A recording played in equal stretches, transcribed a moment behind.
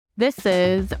This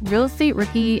is Real Estate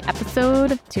Rookie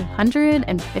episode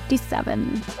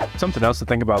 257. Something else to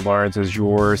think about, Lawrence, as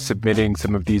you're submitting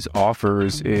some of these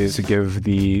offers is to give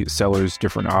the sellers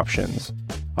different options.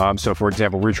 So, for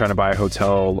example, we're trying to buy a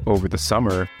hotel over the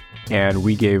summer, and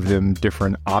we gave them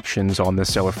different options on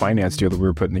this seller finance deal that we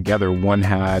were putting together. One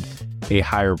had a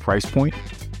higher price point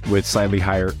with slightly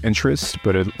higher interest,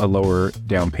 but a lower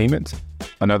down payment.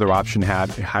 Another option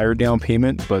had a higher down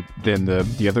payment, but then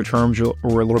the other terms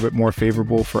were a little bit more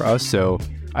favorable for us. So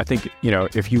I think,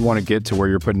 if you want to get to where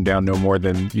you're putting down no more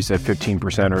than, you said 15%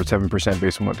 or 7%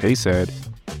 based on what Pay said,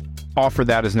 offer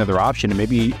that as another option. And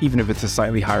maybe even if it's a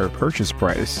slightly higher purchase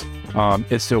price,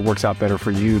 it still works out better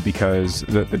for you because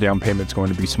the down payment's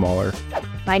going to be smaller.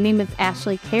 My name is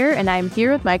Ashley Kerr, and I'm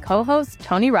here with my co-host,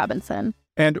 Tony Robinson.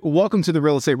 And welcome to the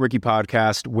Real Estate Rookie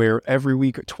Podcast, where every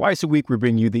week, twice a week, we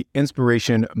bring you the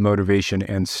inspiration, motivation,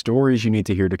 and stories you need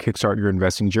to hear to kickstart your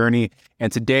investing journey. And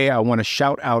today, I want to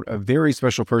shout out a very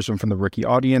special person from the Rookie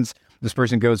audience. This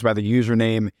person goes by the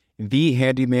username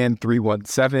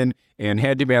TheHandyman317, and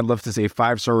Handyman left us a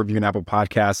 5-star review in Apple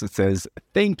Podcasts that says,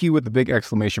 "Thank you," with a big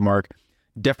exclamation mark.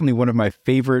 Definitely one of my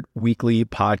favorite weekly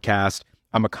podcasts.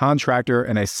 I'm a contractor,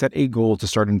 and I set a goal to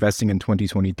start investing in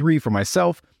 2023 for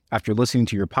myself after listening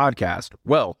to your podcast.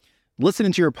 Well,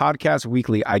 listening to your podcast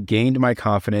weekly, I gained my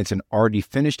confidence and already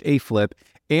finished a flip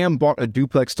and bought a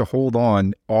duplex to hold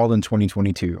on all in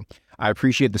 2022. I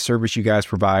appreciate the service you guys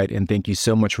provide, and thank you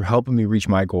so much for helping me reach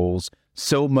my goals.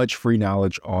 So much free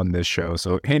knowledge on this show.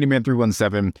 So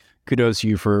Handyman317, kudos to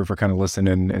you for kind of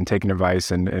listening and taking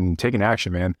advice and taking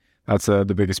action, man. That's the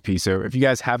biggest piece. So if you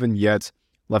guys haven't yet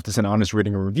left us an honest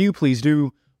rating or review, please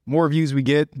do. More reviews we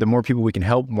get, the more people we can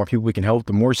help.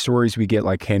 The more stories we get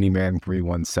like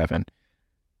Handyman317.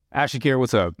 Ashley Kerr,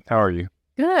 what's up? How are you?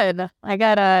 Good. I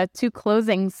got 2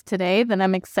 closings today that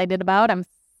I'm excited about. I'm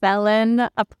selling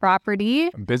a property.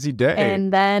 A busy day.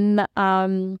 And then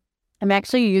I'm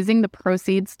actually using the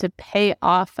proceeds to pay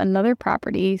off another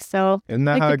property. So isn't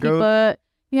that how it goes?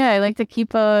 I like to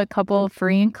keep a couple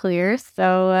free and clear.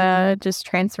 So just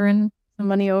transferring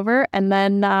money over, and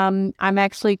then I'm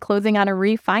actually closing on a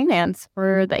refinance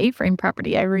for the A-frame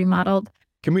property I remodeled.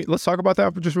 Let's talk about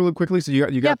that just really quickly. So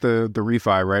you got the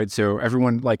refi, right? So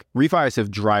everyone, like, refis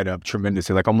have dried up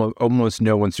tremendously. Like almost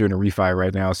no one's doing a refi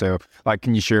right now. So like,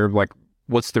 can you share like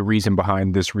what's the reason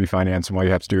behind this refinance and why you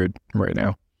have to do it right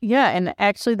now? Yeah, and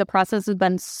actually the process has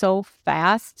been so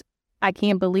fast. I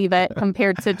can't believe it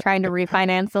compared to trying to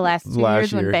refinance the last 2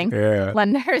 years when bank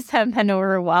lenders have been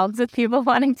overwhelmed with people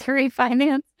wanting to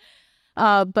refinance.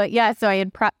 But yeah, so I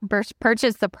had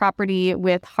purchased the property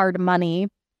with hard money,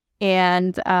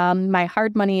 and my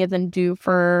hard money isn't due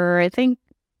for, I think,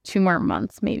 2 more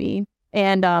months maybe.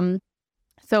 And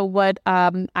so what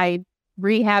I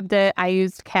rehabbed it. I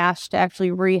used cash to actually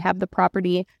rehab the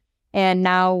property. And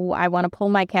now I want to pull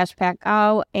my cash back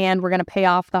out, and we're going to pay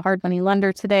off the hard money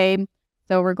lender today.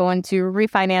 So we're going to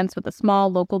refinance with a small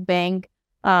local bank.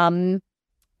 So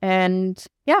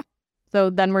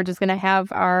then we're just going to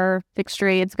have our fixed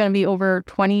rate. It's going to be over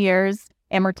 20 years,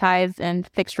 amortized and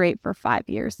fixed rate for 5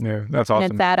 years. Yeah, that's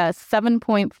awesome. And it's at a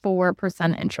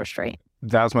 7.4% interest rate.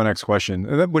 That's my next question,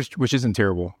 which isn't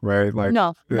terrible, right? Like,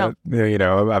 no.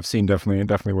 I've seen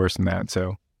definitely worse than that.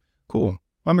 So cool.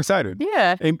 I'm excited.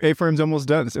 Yeah. A-frame's almost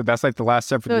done. So that's like the last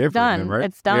step for the A-frame, right?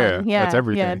 It's done. Yeah. That's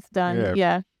everything. Yeah, it's done.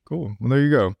 Yeah. Cool. Well, there you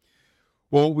go.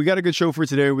 Well, we got a good show for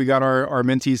today. We got our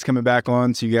mentees coming back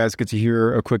on, so you guys get to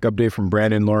hear a quick update from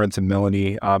Brandon, Lawrence, and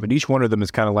Melanie. And each one of them is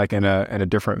kind of like in a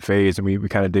different phase, and we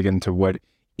kind of dig into what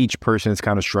each person is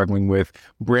kind of struggling with.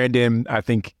 Brandon, I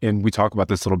think, and we talk about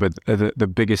this a little bit, the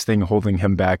biggest thing holding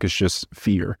him back is just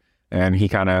fear. And he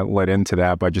kind of led into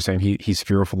that by just saying he's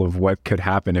fearful of what could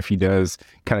happen if he does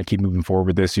kind of keep moving forward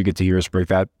with this. You get to hear us break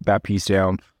that piece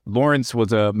down. Lawrence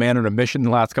was a man on a mission the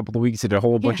last couple of weeks. He did a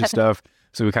whole bunch of stuff.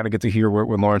 So we kind of get to hear what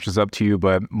Lawrence was up to.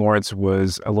 But Lawrence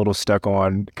was a little stuck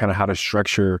on kind of how to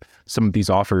structure some of these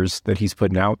offers that he's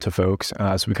putting out to folks.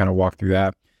 So we kind of walked through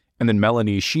that. And then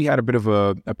Melanie, she had a bit of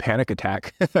a panic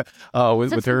attack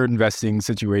with her investing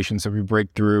situation. So we break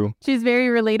through. She's very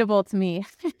relatable to me.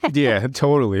 Yeah,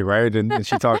 totally, right? And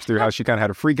she talks through how she kind of had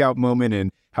a freak out moment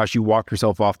and how she walked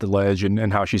herself off the ledge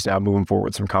and how she's now moving forward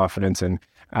with some confidence. And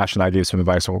Ash and I gave some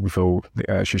advice on what we feel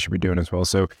she should be doing as well.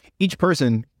 So each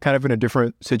person kind of in a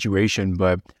different situation,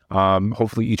 but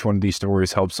hopefully each one of these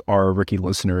stories helps our rookie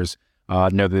listeners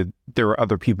know that there are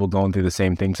other people going through the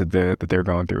same things that they're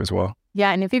going through as well.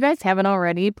 Yeah, and if you guys haven't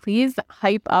already, please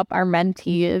hype up our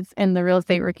mentees in the Real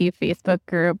Estate Rookie Facebook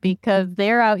group because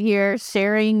they're out here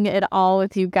sharing it all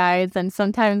with you guys. And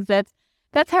sometimes that's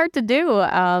That's hard to do,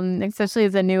 especially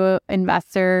as a new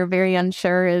investor, very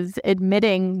unsure, is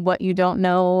admitting what you don't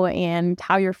know and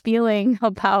how you're feeling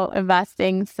about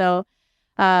investing. So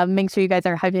make sure you guys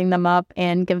are hyping them up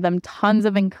and give them tons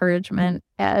of encouragement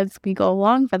as we go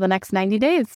along for the next 90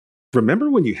 days. Remember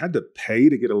when you had to pay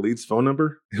to get a lead's phone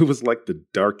number? It was like the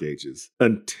dark ages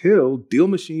until Deal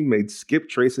Machine made skip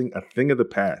tracing a thing of the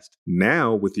past.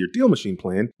 Now, with your Deal Machine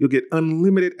plan, you'll get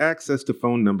unlimited access to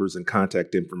phone numbers and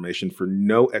contact information for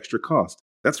no extra cost.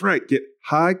 That's right, get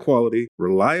high-quality,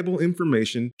 reliable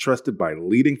information trusted by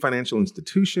leading financial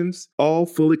institutions, all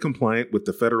fully compliant with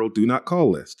the federal Do Not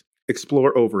Call list.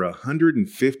 Explore over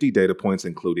 150 data points,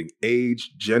 including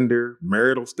age, gender,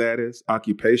 marital status,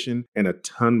 occupation, and a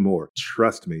ton more.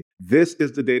 Trust me, this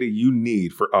is the data you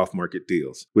need for off-market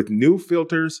deals. With new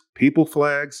filters, people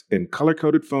flags, and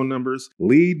color-coded phone numbers,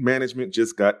 lead management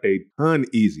just got a ton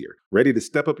easier. Ready to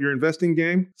step up your investing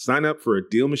game? Sign up for a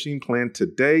Deal Machine plan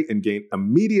today and gain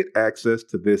immediate access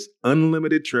to this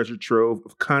unlimited treasure trove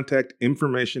of contact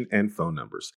information and phone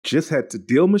numbers. Just head to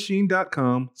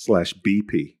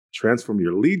dealmachine.com/BP. Transform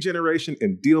your lead generation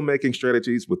and deal-making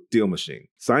strategies with Deal Machine.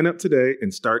 Sign up today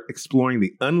and start exploring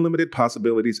the unlimited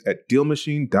possibilities at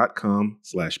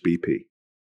dealmachine.com/BP.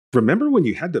 Remember when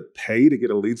you had to pay to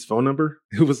get a lead's phone number?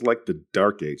 It was like the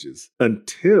dark ages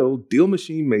until Deal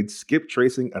Machine made skip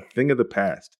tracing a thing of the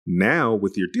past. Now,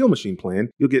 with your Deal Machine plan,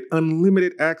 you'll get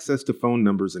unlimited access to phone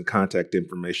numbers and contact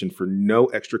information for no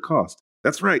extra cost.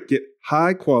 That's right, get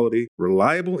high-quality,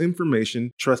 reliable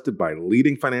information trusted by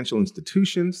leading financial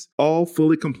institutions, all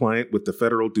fully compliant with the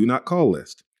federal Do Not Call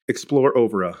list. Explore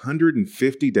over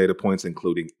 150 data points,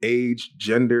 including age,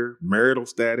 gender, marital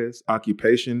status,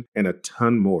 occupation, and a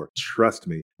ton more. Trust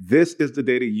me, this is the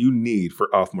data you need for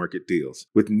off-market deals.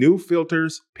 With new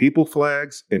filters, people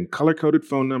flags, and color-coded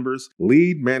phone numbers,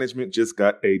 lead management just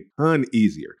got a ton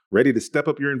easier. Ready to step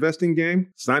up your investing game?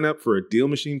 Sign up for a Deal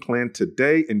Machine plan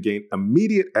today and gain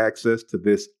immediate access to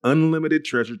this unlimited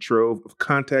treasure trove of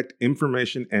contact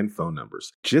information and phone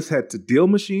numbers. Just head to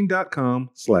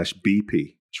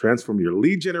dealmachine.com/BP. Transform your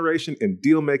lead generation and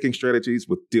deal-making strategies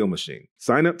with Deal Machine.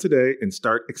 Sign up today and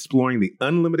start exploring the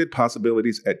unlimited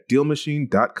possibilities at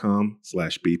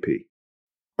dealmachine.com/BP.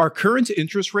 Are current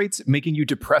interest rates making you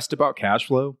depressed about cash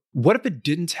flow? What if it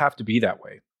didn't have to be that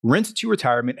way? Rent to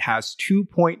Retirement has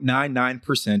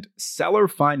 2.99% seller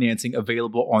financing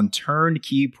available on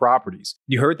turnkey properties.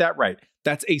 You heard that right.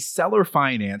 That's a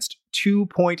seller-financed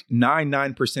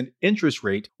 2.99% interest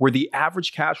rate where the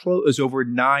average cash flow is over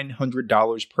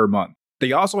 $900 per month.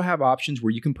 They also have options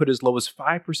where you can put as low as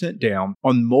 5% down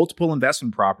on multiple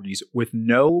investment properties with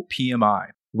no PMI.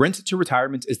 Rent to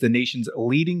Retirement is the nation's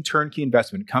leading turnkey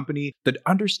investment company that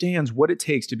understands what it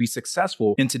takes to be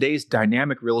successful in today's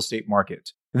dynamic real estate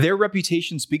market. Their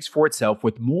reputation speaks for itself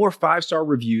with more 5-star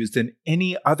reviews than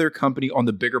any other company on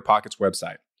the BiggerPockets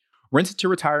website. Rent to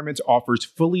Retirement offers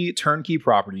fully turnkey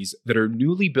properties that are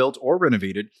newly built or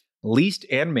renovated, leased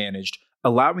and managed,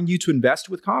 allowing you to invest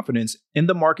with confidence in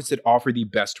the markets that offer the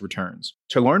best returns.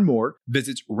 To learn more,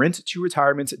 visit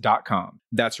renttoretirement.com.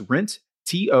 That's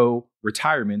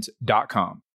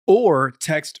renttoretirement.com. Or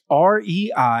text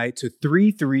REI to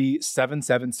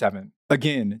 33777.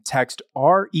 Again, text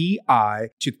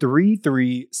REI to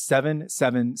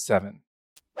 33777.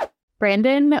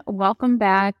 Brandon, welcome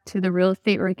back to the Real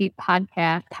Estate Rookie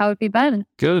Podcast. How have you been?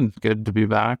 Good to be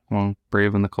back. Well,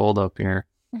 braving the cold up here.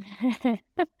 Why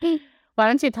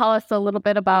don't you tell us a little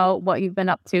bit about what you've been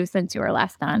up to since you were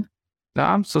last on?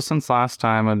 So since last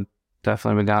time, I've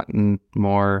definitely gotten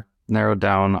more narrowed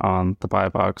down on the buy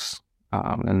box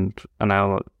and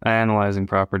analyzing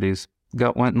properties.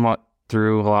 Went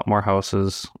through a lot more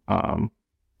houses,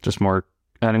 just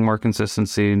adding more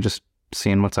consistency and just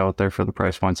seeing what's out there for the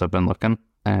price points I've been looking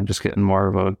and just getting more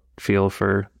of a feel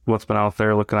for what's been out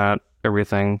there, looking at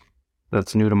everything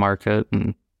that's new to market.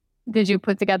 And did you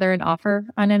put together an offer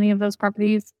on any of those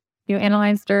properties you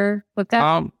analyzed or looked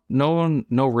at?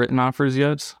 No written offers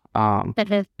yet.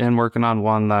 And working on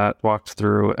one that walked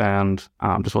through and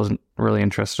just wasn't really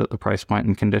interested at the price point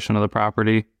and condition of the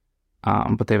property.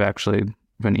 But they've actually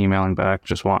been emailing back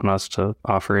just wanting us to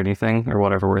offer anything or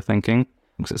whatever we're thinking.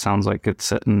 Because it sounds like it's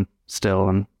sitting still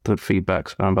and the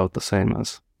feedback's been about the same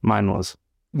as mine was.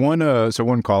 One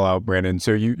call out, Brandon.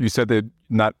 So you said that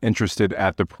not interested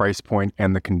at the price point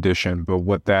and the condition, but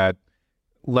what that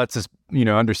lets us,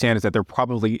 understand is that there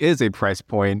probably is a price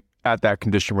point at that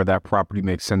condition where that property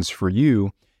makes sense for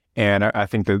you. And I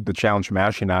think that the challenge from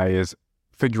Ashley and I is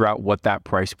figure out what that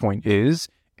price point is.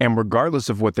 And regardless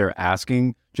of what they're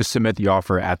asking, just submit the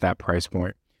offer at that price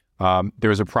point. There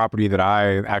was a property that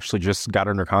I actually just got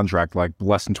under contract like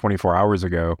less than 24 hours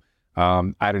ago.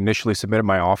 I'd initially submitted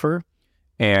my offer,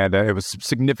 and it was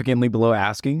significantly below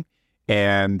asking,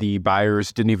 and the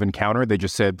buyers didn't even counter. They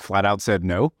just flat out said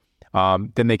no.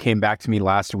 Then they came back to me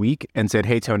last week and said,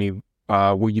 "Hey, Tony,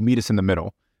 will you meet us in the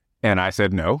middle?" And I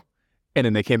said no. And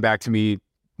then they came back to me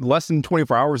less than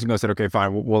 24 hours ago and said, "Okay,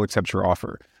 fine, we'll accept your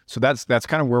offer." So that's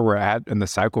kind of where we're at in the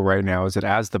cycle right now, is that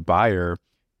as the buyer,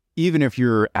 even if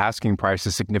your asking price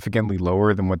is significantly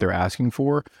lower than what they're asking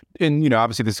for, and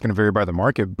obviously this is going to vary by the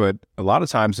market, but a lot of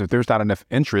times if there's not enough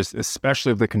interest,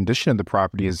 especially if the condition of the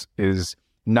property is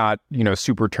not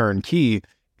super turnkey,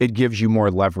 it gives you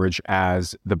more leverage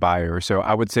as the buyer. So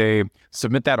I would say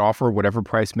submit that offer, whatever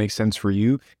price makes sense for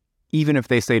you. Even if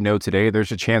they say no today,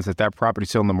 there's a chance that property's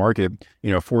still in the market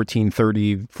 14,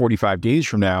 30, 45 days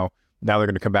from now. Now they're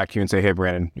going to come back to you and say, "Hey,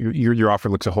 Brandon, your offer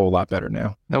looks a whole lot better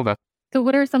now." Okay. So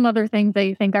what are some other things that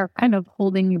you think are kind of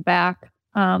holding you back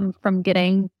from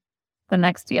getting the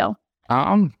next deal?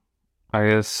 I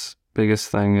guess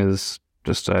biggest thing is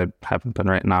just I haven't been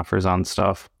writing offers on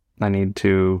stuff. I need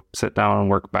to sit down and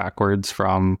work backwards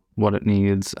from what it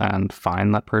needs and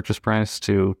find that purchase price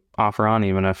to offer on,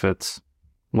 even if it's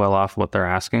well off what they're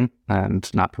asking,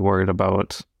 and not be worried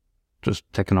about just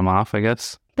ticking them off, I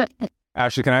guess.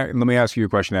 Ashley, let me ask you a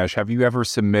question, Ash. Have you ever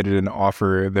submitted an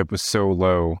offer that was so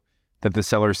low that the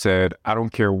seller said, "I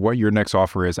don't care what your next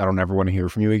offer is, I don't ever want to hear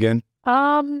from you again"?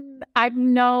 I've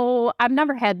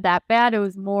never had that bad. It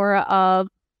was more of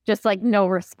just like no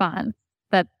response,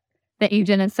 that the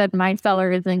agent has said my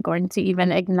seller isn't going to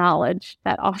even acknowledge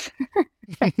that offer.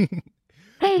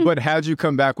 But had you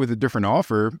come back with a different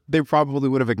offer, they probably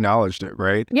would have acknowledged it,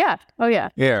 right? Yeah. Oh, yeah.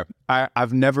 Yeah.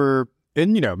 I've never,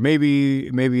 and maybe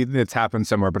it's happened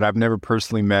somewhere, but I've never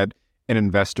personally met an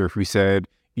investor who said,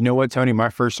 "You know what, Tony, my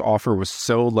first offer was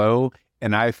so low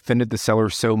and I offended the seller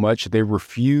so much, they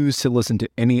refused to listen to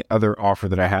any other offer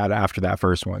that I had after that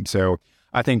first one." So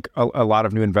I think a lot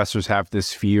of new investors have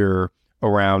this fear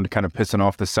around kind of pissing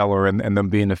off the seller and them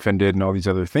being offended and all these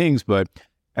other things. But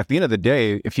at the end of the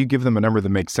day, if you give them a number that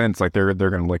makes sense, like they're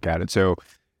going to look at it. So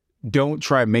don't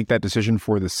try and make that decision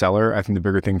for the seller. I think the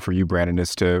bigger thing for you, Brandon,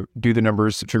 is to do the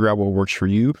numbers, figure out what works for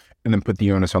you, and then put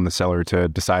the onus on the seller to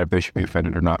decide if they should be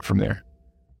offended or not from there.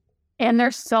 And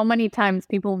there's so many times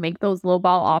people make those lowball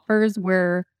offers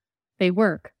where they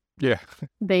work. Yeah.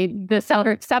 The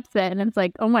seller accepts it, and it's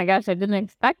like, "Oh my gosh, I didn't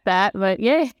expect that, but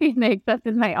yay, they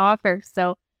accepted my offer."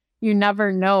 So you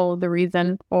never know the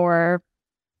reason for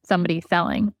somebody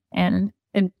selling, and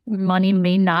money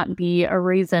may not be a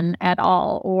reason at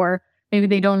all, or maybe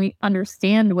they don't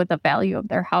understand what the value of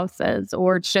their house is,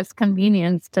 or it's just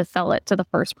convenience to sell it to the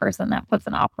first person that puts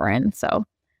an offer in. So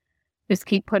just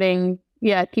keep putting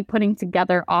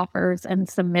together offers and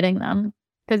submitting them.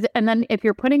 And then if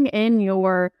you're putting in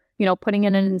putting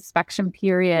in an inspection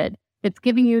period, it's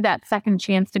giving you that second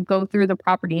chance to go through the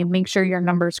property and make sure your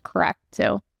number's correct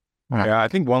too. Yeah, I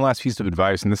think one last piece of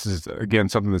advice, and this is, again,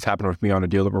 something that's happened with me on a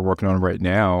deal that we're working on right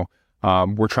now.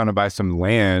 We're trying to buy some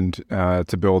land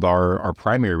to build our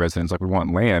primary residence. Like, we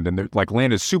want land, and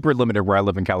land is super limited where I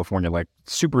live in California, like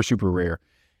super, super rare.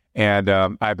 And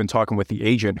I've been talking with the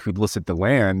agent who'd listed the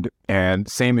land, and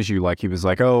same as you, like, he was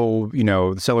like, "Oh,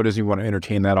 the seller doesn't even want to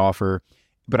entertain that offer."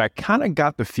 But I kind of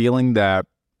got the feeling that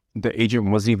the agent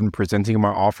wasn't even presenting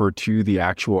my offer to the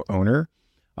actual owner.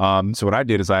 So what I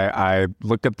did is I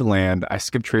looked up the land, I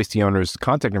skip traced the owner's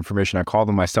contact information. I called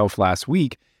them myself last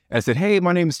week and I said, "Hey,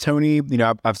 my name's Tony.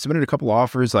 I've submitted a couple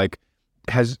offers. Like,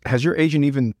 has your agent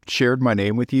even shared my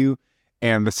name with you?"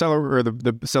 And the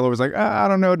seller was like, "I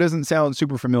don't know. It doesn't sound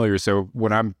super familiar." So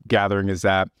what I'm gathering is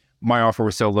that my offer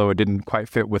was so low, it didn't quite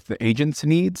fit with the agent's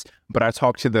needs. But I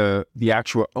talked to the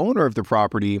actual owner of the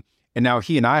property, and now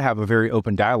he and I have a very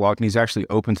open dialogue, and he's actually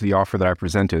open to the offer that I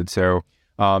presented. So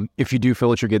if you do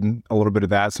feel that you're getting a little bit of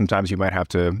that, sometimes you might have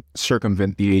to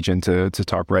circumvent the agent to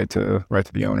talk right to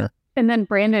the owner. And then,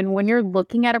 Brandon, when you're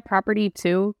looking at a property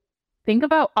too, think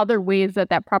about other ways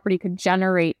that property could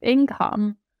generate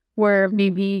income, where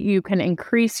maybe you can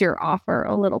increase your offer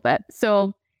a little bit.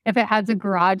 So if it has a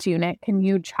garage unit, can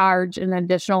you charge an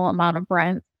additional amount of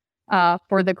rent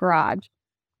for the garage?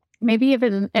 Maybe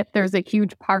if there's a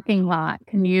huge parking lot,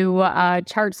 can you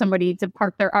charge somebody to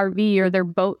park their RV or their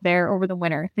boat there over the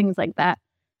winter? Things like that.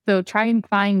 So try and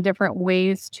find different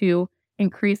ways to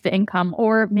increase the income.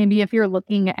 Or maybe if you're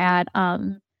looking at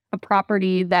a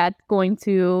property that's going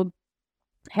to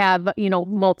have,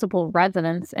 multiple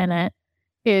residents in it,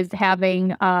 is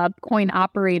having a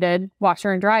coin-operated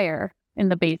washer and dryer in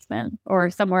the basement or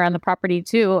somewhere on the property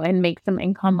too, and make some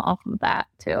income off of that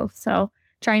too. So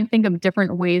try and think of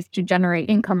different ways to generate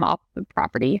income off the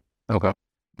property. Okay.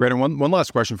 Brandon, one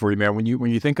last question for you, man. When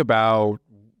you think about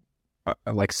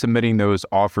like submitting those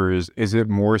offers, is it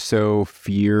more so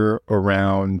fear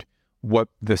around what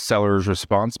the seller's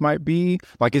response might be?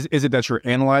 Like, is it that you're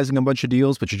analyzing a bunch of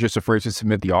deals, but you're just afraid to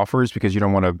submit the offers because you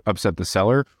don't want to upset the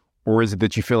seller? Or is it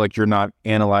that you feel like you're not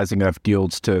analyzing enough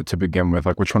deals to begin with?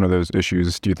 Like, which one of those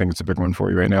issues do you think is a big one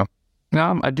for you right now?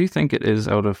 I do think it is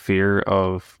out of fear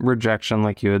of rejection,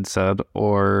 like you had said,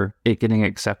 or it getting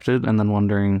accepted and then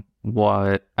wondering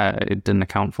what it didn't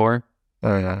account for,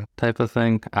 type of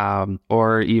thing.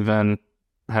 Or even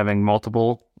having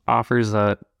multiple offers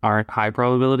that aren't high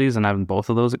probabilities and having both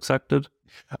of those accepted.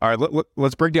 All right,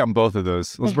 let's break down both of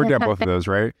those.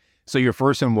 Right? So your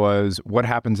first one was, what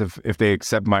happens if they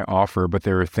accept my offer, but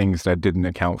there are things that I didn't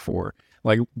account for?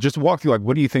 Like, just walk through, like,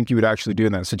 what do you think you would actually do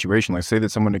in that situation? Like, say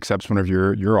that someone accepts one of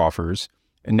your offers,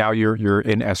 and now you're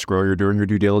in escrow, you're doing your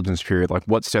due diligence period. Like,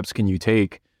 what steps can you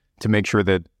take to make sure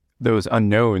that those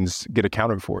unknowns get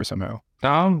accounted for somehow?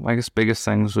 I guess biggest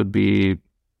things would be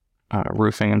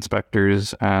roofing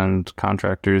inspectors and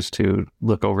contractors to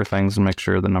look over things and make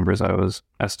sure the numbers I was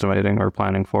estimating or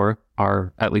planning for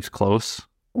are at least close.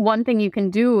 One thing you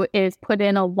can do is put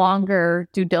in a longer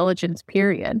due diligence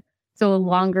period. So a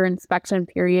longer inspection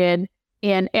period,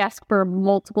 and ask for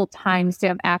multiple times to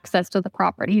have access to the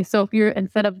property. So if you're,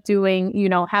 instead of doing,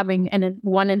 having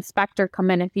one inspector come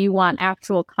in, if you want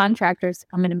actual contractors to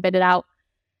come in and bid it out,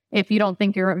 if you don't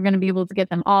think you're going to be able to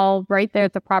get them all right there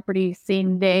at the property,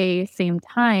 same day, same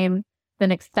time,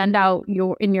 then extend out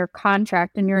in your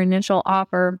contract and your initial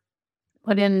offer,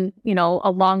 put in,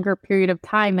 a longer period of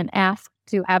time and ask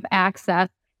to have access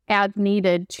as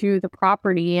needed to the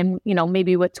property. And,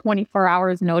 maybe with 24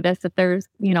 hours notice if there's,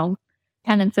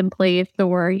 tenants in place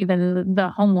or even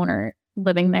the homeowner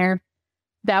living there.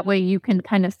 That way you can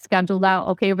kind of schedule out,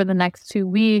 okay, over the next 2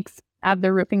 weeks, I have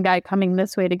the roofing guy coming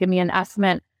this way to give me an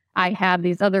estimate. I have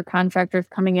these other contractors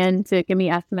coming in to give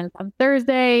me estimates on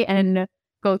Thursday, and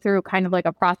go through kind of like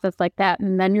a process like that.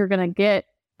 And then you're going to get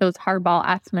those hardball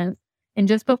estimates. And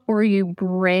just before you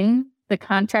bring the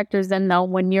contractors in, though,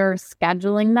 when you're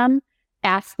scheduling them,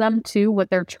 ask them to what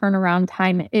their turnaround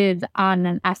time is on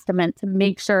an estimate to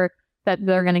make sure that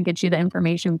they're going to get you the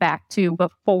information back to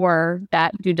before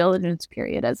that due diligence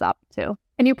period is up too.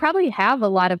 And you probably have a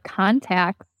lot of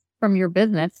contacts from your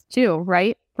business too,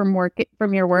 right?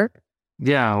 From your work.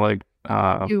 Yeah, like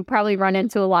you probably run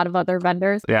into a lot of other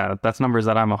vendors. Yeah, that's numbers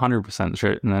that I'm 100%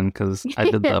 certain in because I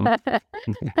did them.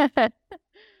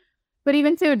 But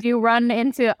even too, do you run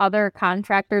into other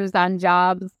contractors on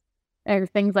jobs or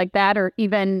things like that? Or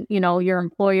even, your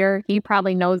employer, he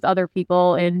probably knows other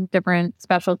people in different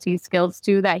specialty skills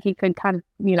too that he could kind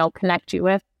of, connect you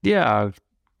with. Yeah, I've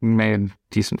made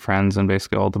decent friends in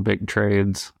basically all the big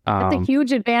trades. It's a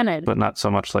huge advantage. But not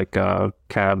so much like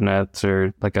cabinets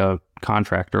or like a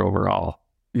contractor overall.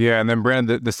 Yeah, and then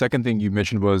Brandon, the second thing you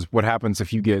mentioned was, what happens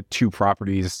if you get two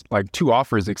properties, like two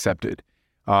offers accepted?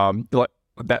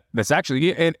 That's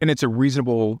actually, and it's a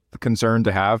reasonable concern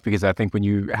to have, because I think when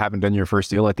you haven't done your first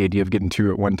deal, like the idea of getting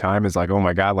two at one time is like, oh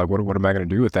my God, like what am I going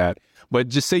to do with that? But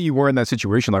just say you were in that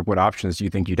situation, like what options do you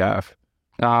think you'd have?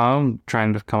 I'm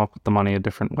trying to come up with the money a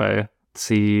different way.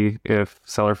 See if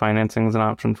seller financing is an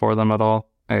option for them at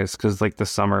all. It's because like this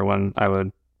summer when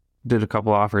I did a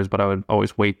couple offers, but I would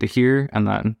always wait to hear. And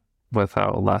then with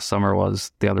how last summer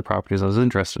was, the other properties I was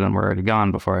interested in were already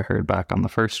gone before I heard back on the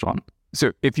first one.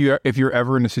 So if you're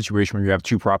ever in a situation where you have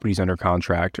two properties under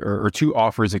contract or two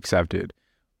offers accepted,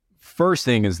 first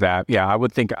thing is that, yeah, I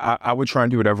would think I would try and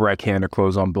do whatever I can to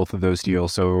close on both of those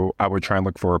deals. So I would try and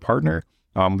look for a partner.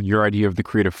 Your idea of the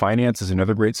creative finance is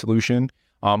another great solution.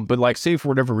 But like, say for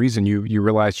whatever reason, you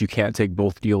realize you can't take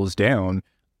both deals down,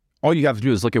 all you have to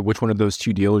do is look at which one of those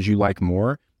two deals you like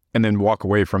more and then walk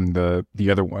away from the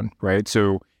other one, right?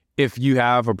 So if you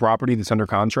have a property that's under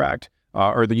contract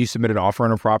or that you submit an offer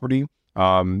on a property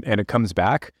and it comes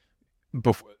back,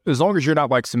 as long as you're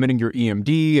not like submitting your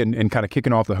EMD and kind of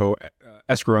kicking off the whole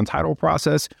escrow and title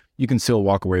process, you can still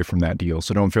walk away from that deal.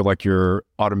 So don't feel like you're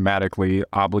automatically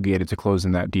obligated to close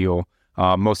in that deal.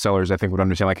 Most sellers, I think, would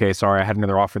understand like, hey, sorry, I had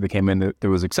another offer that came in that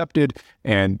was accepted.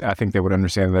 And I think they would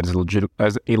understand that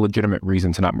as a legitimate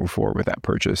reason to not move forward with that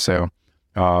purchase. So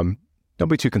don't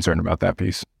be too concerned about that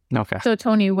piece. Okay. So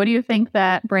Tony, what do you think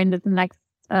that Brandon's next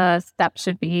step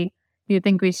should be? Do you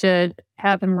think we should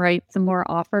have him write some more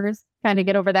offers, kind of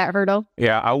get over that hurdle?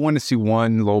 Yeah, I want to see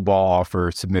one lowball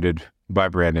offer submitted by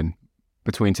Brandon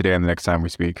between today and the next time we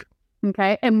speak.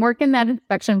 Okay. And work in that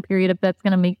inspection period if that's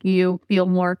going to make you feel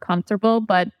more comfortable.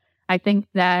 But I think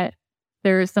that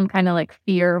there's some kind of like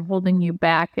fear holding you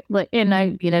back. And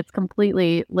I mean, it's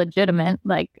completely legitimate.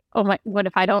 Like, oh my, what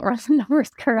if I don't run the numbers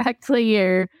correctly?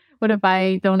 Or what if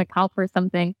I don't account for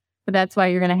something? But that's why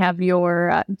you're going to have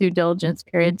your due diligence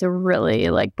period to really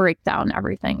like break down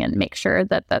everything and make sure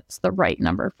that that's the right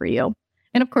number for you.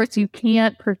 And of course, you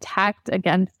can't protect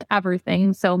against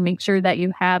everything. So make sure that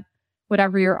you have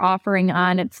whatever you're offering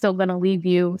on. It's still going to leave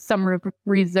you some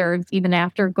reserves even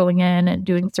after going in and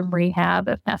doing some rehab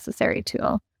if necessary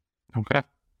too. Okay.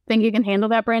 Think you can handle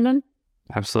that, Brandon?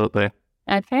 Absolutely.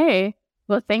 Okay.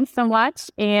 Well, thanks so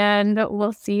much. And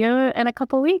we'll see you in a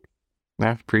couple weeks. I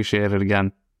appreciate it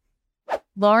again.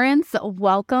 Lawrence,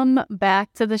 welcome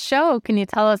back to the show. Can you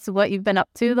tell us what you've been up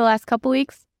to the last couple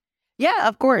weeks? Yeah,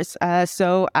 of course.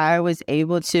 So I was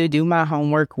able to do my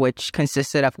homework, which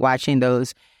consisted of watching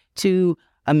those 2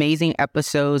 amazing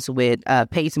episodes with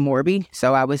Pace Morby.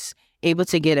 So I was able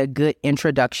to get a good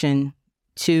introduction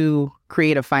to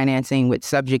creative financing with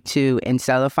subject to and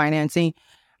seller financing.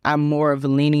 I'm more of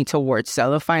leaning towards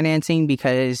seller financing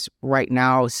because right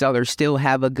now sellers still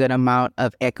have a good amount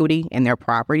of equity in their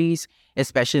properties,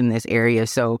 especially in this area.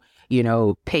 So,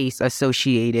 Pace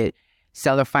associated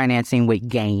seller financing with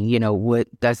gain. What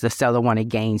does the seller want to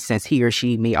gain since he or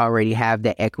she may already have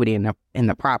the equity in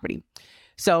the property?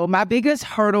 So my biggest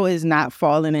hurdle is not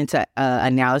falling into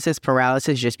analysis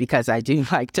paralysis just because I do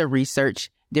like to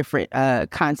research different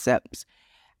concepts.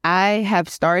 I have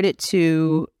started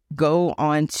to go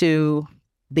onto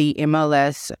the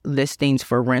MLS listings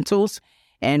for rentals.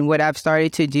 And what I've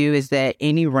started to do is that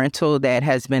any rental that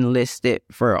has been listed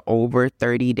for over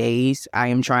 30 days, I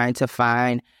am trying to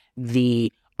find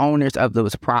the owners of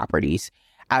those properties.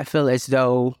 I feel as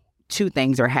though 2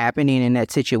 things are happening in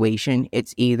that situation.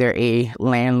 It's either a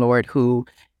landlord who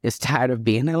is tired of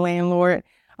being a landlord,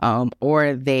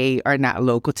 or they are not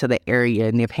local to the area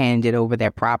and they've handed over their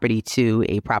property to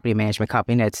a property management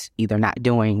company that's either not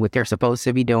doing what they're supposed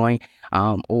to be doing,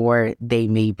 or they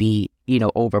may be,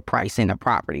 overpricing the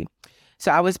property.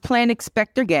 So I was playing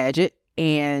Inspector Gadget,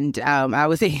 and I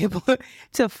was able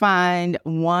to find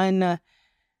one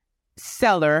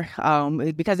seller,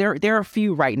 because there are a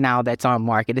few right now that's on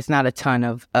market. It's not a ton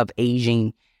of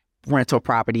aging rental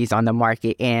properties on the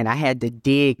market, and I had to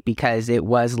dig because it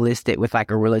was listed with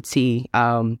like a realty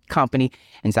company,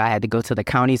 and so I had to go to the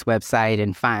county's website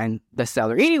and find the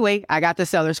seller. Anyway, I got the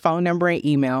seller's phone number and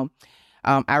email.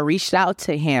 I reached out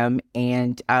to him,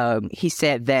 and he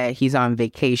said that he's on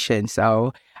vacation,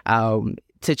 so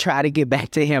to try to get back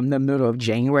to him in the middle of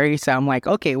January. So I'm like,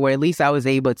 okay, well, at least I was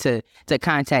able to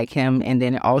contact him. And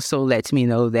then it also lets me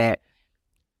know that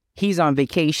he's on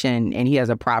vacation and he has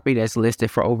a property that's listed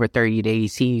for over 30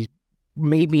 days. He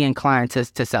may be inclined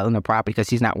to selling the property because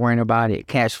he's not worrying about it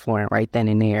cash flowing right then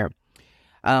and there.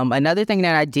 Another thing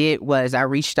that I did was I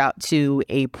reached out to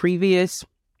a previous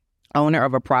owner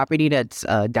of a property that's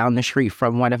down the street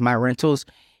from one of my rentals.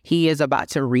 He is about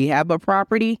to rehab a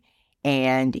property,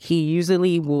 and he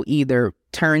usually will either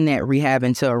turn that rehab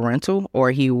into a rental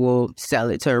or he will sell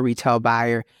it to a retail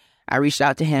buyer. I reached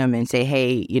out to him and say,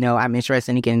 hey, I'm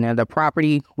interested in getting another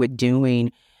property with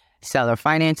doing seller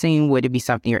financing. Would it be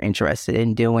something you're interested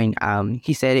in doing?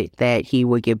 He said that he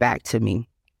would get back to me.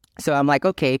 So I'm like,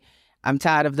 okay, I'm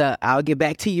tired of I'll get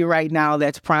back to you right now.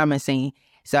 That's promising.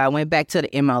 So I went back to the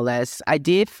MLS. I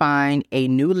did find a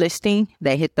new listing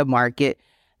that hit the market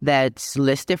that's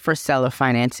listed for seller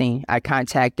financing. I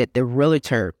contacted the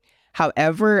realtor.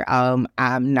 However, I'm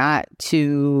not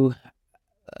too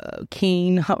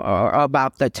keen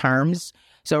about the terms.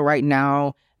 So right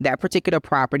now, that particular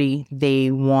property, they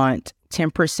want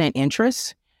 10%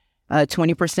 interest,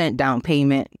 20% down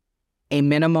payment, a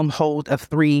minimum hold of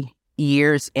 3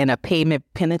 years, and a payment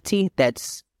penalty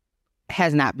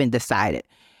has not been decided.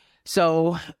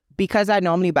 So because I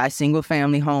normally buy single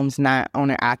family homes, not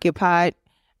owner occupied,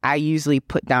 I usually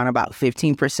put down about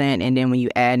 15%. And then when you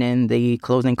add in the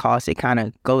closing costs, it kind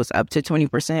of goes up to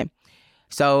 20%.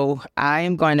 So I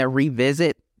am going to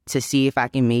revisit to see if I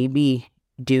can maybe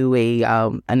do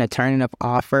an alternative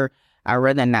offer. I'd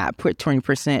rather not put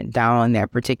 20% down on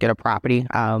that particular property.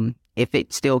 If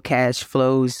it still cash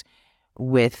flows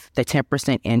with the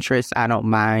 10% interest, I don't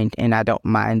mind. And I don't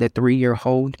mind the 3-year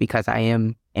hold because I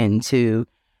am into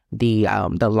the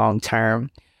long term.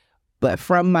 But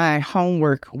from my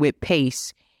homework with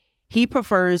Pace, he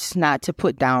prefers not to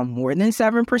put down more than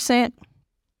 7%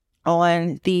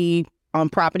 on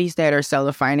properties that are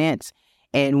seller finance.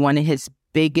 And one of his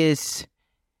biggest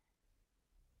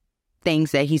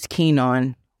things that he's keen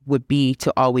on would be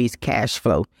to always cash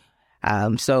flow.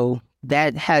 So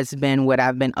that has been what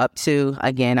I've been up to.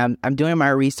 Again, I'm doing my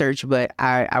research, but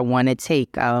I want to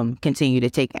continue to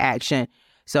take action.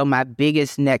 So my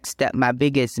biggest next step, my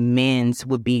biggest mends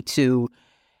would be to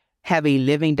have a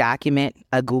living document,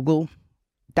 a Google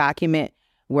document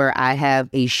where I have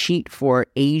a sheet for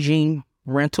aging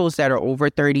rentals that are over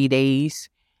 30 days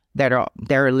that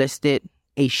are listed,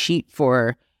 a sheet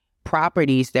for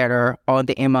properties that are on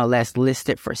the MLS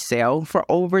listed for sale for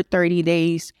over 30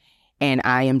 days. And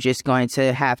I am just going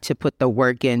to have to put the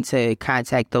work in to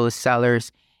contact those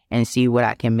sellers and see what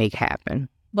I can make happen.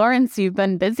 Lawrence, you've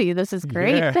been busy. This is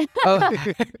great. Yeah.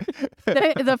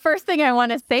 The first thing I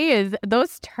want to say is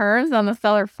those terms on the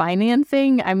seller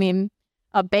financing, I mean,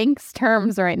 a bank's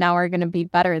terms right now are going to be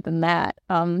better than that.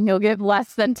 You'll get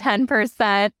less than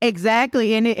 10%.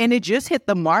 Exactly. And it just hit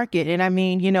the market. And I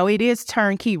mean, it is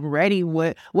turnkey ready.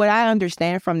 What I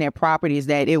understand from their property is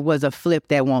that it was a flip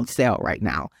that won't sell right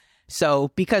now.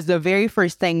 So because the very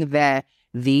first thing that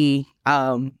the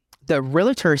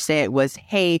realtor said was,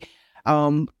 hey,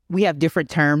 we have different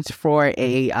terms for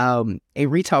a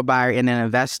retail buyer and an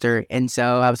investor. And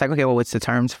so I was like, okay, well, what's the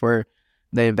terms for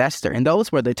the investor? And those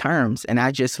were the terms. And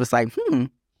I just was like,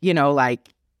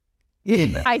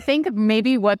 I think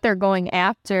maybe what they're going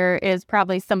after is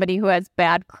probably somebody who has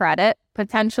bad credit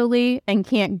potentially and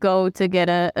can't go to get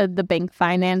the bank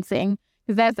financing.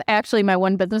 Because that's actually my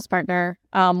one business partner.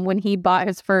 When he bought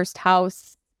his first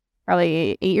house,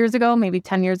 probably 8 years ago, maybe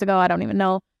 10 years ago, I don't even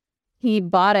know. He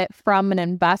bought it from an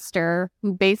investor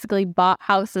who basically bought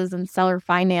houses and seller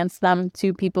financed them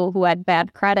to people who had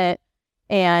bad credit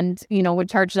and, would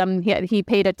charge them. He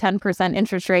paid a 10%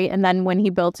 interest rate. And then when he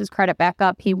built his credit back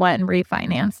up, he went and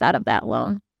refinanced out of that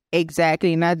loan.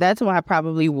 Exactly. And that's why I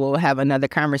probably will have another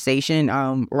conversation.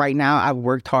 Right now, I've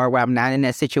worked hard where I'm not in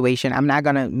that situation. I'm not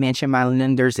going to mention my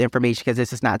lender's information because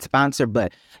this is not sponsored.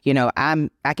 But,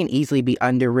 I can easily be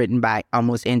underwritten by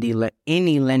almost any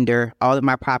lender. All of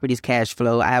my properties cash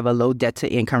flow. I have a low debt to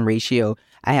income ratio.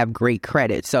 I have great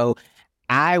credit. So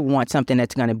I want something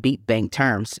that's going to beat bank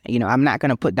terms. I'm not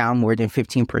going to put down more than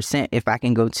 15% if I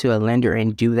can go to a lender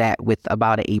and do that with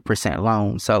about an 8%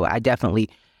 loan. So I definitely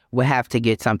will have to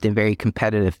get something very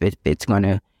competitive if it's going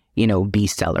to, be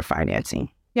seller financing.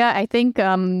 Yeah, I think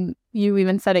you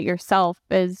even said it yourself,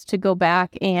 is to go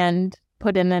back and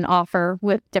put in an offer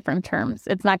with different terms.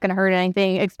 It's not going to hurt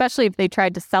anything, especially if they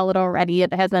tried to sell it already.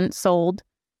 It hasn't sold.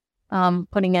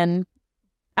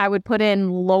 I would put in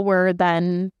lower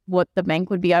than what the bank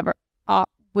would be able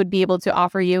to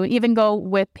offer you. Even go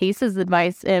with Pace's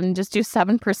advice and just do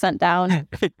 7% down.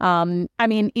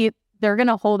 They're going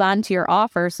to hold on to your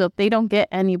offer. So if they don't get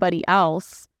anybody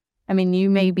else,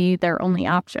 you may be their only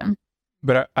option.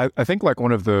 But I think like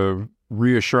one of the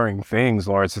reassuring things,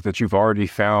 Lawrence, is that you've already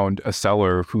found a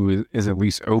seller who is at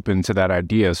least open to that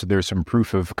idea. So there's some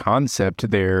proof of concept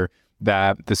there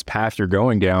that this path you're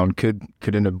going down could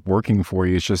end up working for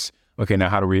you. It's just, okay, now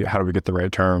how do we get the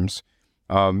right terms?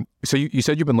 So you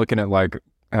said you've been looking at like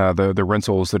the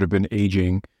rentals that have been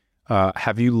aging.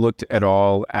 Have you looked at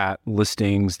all at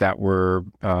listings that were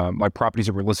like properties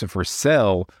that were listed for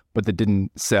sale, but that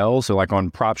didn't sell? So like on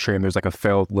PropStream, there's like a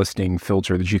failed listing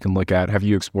filter that you can look at. Have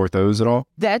you explored those at all?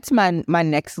 That's my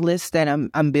next list that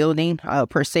I'm building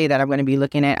per se that I'm going to be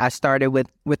looking at. I started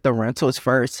with the rentals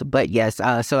first, but yes.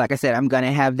 So like I said, I'm going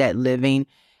to have that living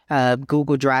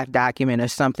Google Drive document or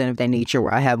something of that nature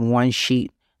where I have one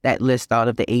sheet that lists all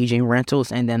of the aging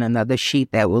rentals and then another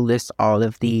sheet that will list all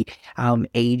of the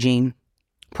aging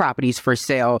properties for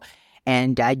sale.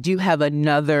 And I do have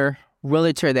another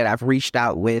realtor that I've reached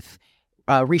out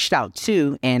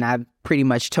to, and I've pretty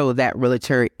much told that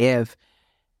realtor if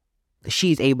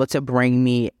she's able to bring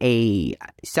me a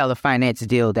seller finance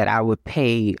deal that I would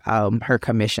pay her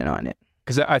commission on it.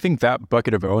 Because I think that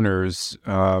bucket of owners,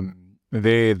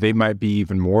 they might be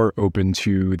even more open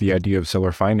to the idea of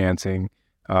seller financing.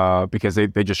 Because they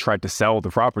just tried to sell the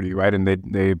property, right? And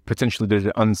they potentially did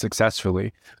it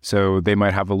unsuccessfully. So they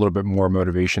might have a little bit more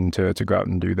motivation to go out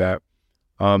and do that.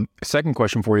 Second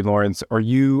question for you, Lawrence, are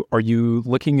you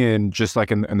looking in just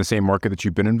like in the same market that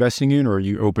you've been investing in, or are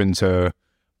you open to,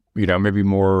 maybe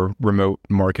more remote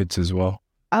markets as well?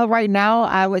 Right now,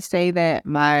 I would say that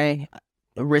my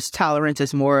risk tolerance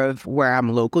is more of where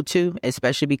I'm local to,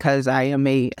 especially because I am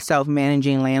a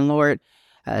self-managing landlord.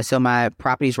 So my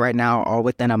properties right now are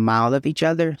within a mile of each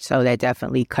other. So that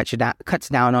definitely cuts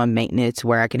down on maintenance,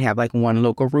 where I can have like one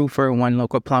local roofer, one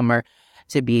local plumber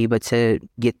to be able to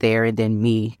get there, and then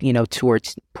me,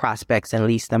 towards prospects and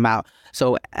lease them out.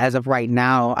 So as of right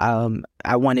now,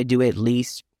 I want to do at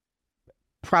least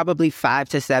probably 5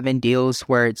 to 7 deals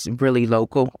where it's really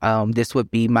local. This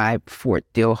would be my 4th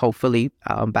deal, hopefully,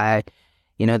 by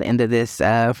the end of this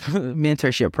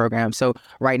mentorship program. So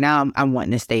right now I'm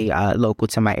wanting to stay local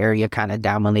to my area, kind of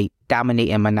dominate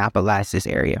and monopolize this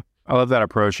area. I love that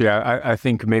approach. Yeah, I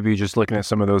think maybe just looking at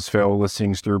some of those failed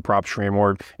listings through PropStream,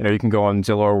 or you can go on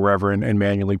Zillow or wherever and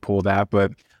manually pull that,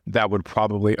 but that would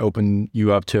probably open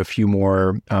you up to a few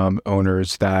more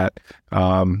owners that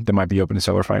might be open to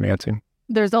seller financing.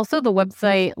 There's also the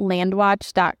website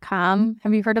landwatch.com.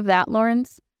 Have you heard of that,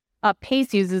 Lawrence?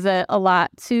 Pace uses it a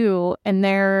lot too, and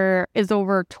there is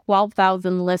over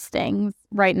 12,000 listings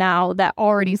right now that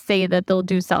already say that they'll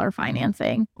do seller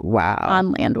financing. Wow.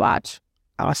 On Landwatch.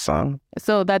 Awesome.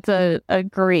 So that's a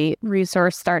great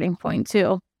resource starting point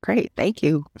too. Great. Thank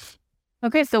you.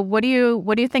 Okay, so what do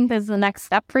you think is the next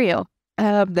step for you?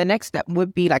 The next step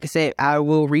would be, like I said, I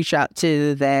will reach out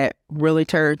to that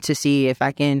realtor to see if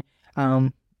I can,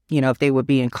 if they would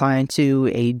be inclined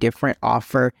to a different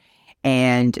offer.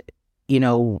 And,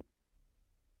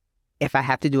 if I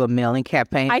have to do a mailing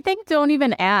campaign. I think don't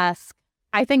even ask.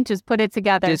 I think just put it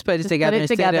together. Just put it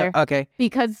together. Okay.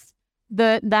 Because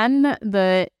the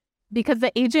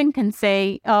agent can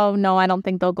say, oh, no, I don't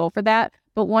think they'll go for that.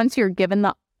 But once you're given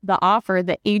the offer,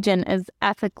 the agent is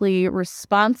ethically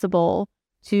responsible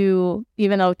to,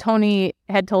 even though Tony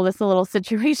had told us a little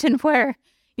situation where,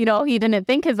 he didn't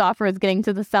think his offer was getting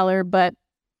to the seller, but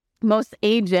most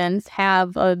agents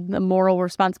have the moral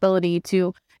responsibility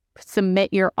to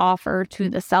submit your offer to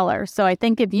the seller. So I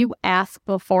think if you ask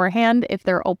beforehand if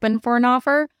they're open for an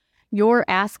offer, you're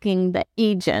asking the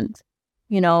agent,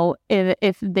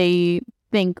 if they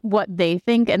think what they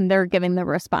think, and they're giving the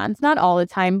response. Not all the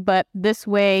time, but this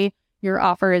way your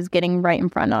offer is getting right in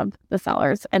front of the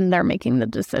sellers and they're making the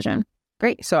decision.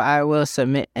 Great. So I will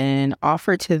submit an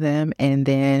offer to them, and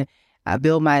then I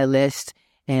build my list.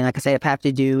 And like I said, if I have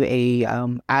to do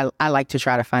I like to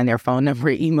try to find their phone number,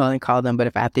 email, and call them. But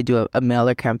if I have to do a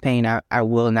mailer campaign, I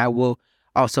will. And I will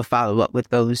also follow up with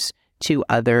those two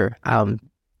other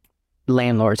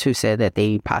landlords who said that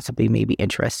they possibly may be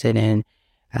interested in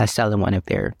selling one of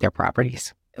their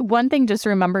properties. One thing just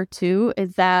remember, too,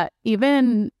 is that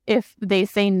even if they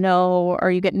say no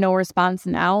or you get no response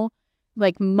now,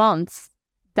 like months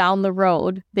down the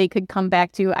road, they could come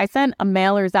back to you. I sent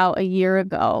mailers out a year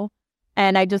ago,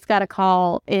 and I just got a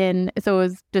call so it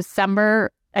was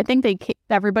December. I think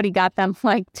everybody got them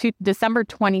to December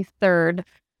 23rd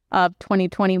of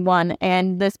 2021.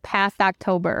 And this past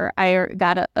October, I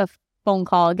got a phone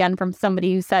call again from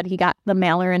somebody who said he got the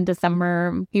mailer in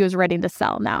December. He was ready to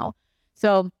sell now.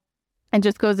 So it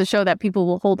just goes to show that people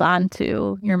will hold on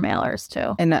to your mailers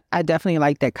too. And I definitely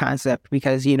like that concept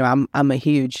because, I'm a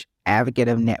huge advocate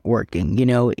of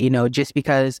networking. Just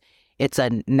because it's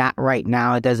a not right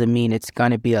now, it doesn't mean it's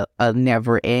going to be a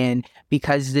never end,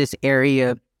 because this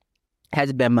area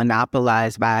has been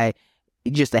monopolized by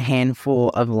just a handful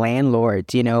of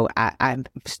landlords. I've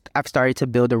started to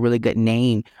build a really good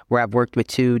name where I've worked with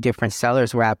two different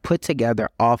sellers where I put together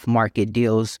off-market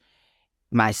deals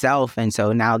myself. And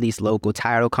so now these local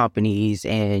title companies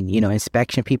and,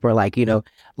 inspection people are like,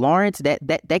 Lawrence,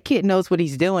 that kid knows what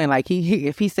he's doing. Like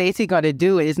if he says he's going to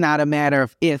do it, it's not a matter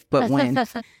of if, but when. I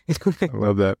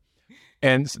love that.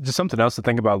 And just something else to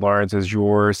think about, Lawrence, as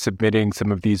you're submitting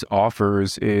some of these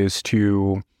offers is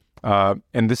to, and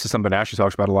this is something Ashley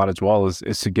talks about a lot as well,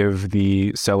 is to give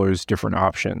the sellers different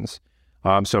options.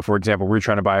 So for example, we were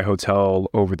trying to buy a hotel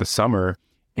over the summer,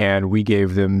 and we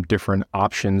gave them different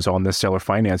options on the seller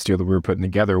finance deal that we were putting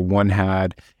together. One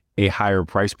had a higher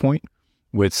price point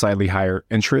with slightly higher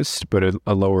interest, but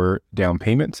a lower down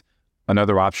payment.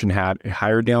 Another option had a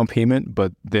higher down payment,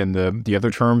 but then the other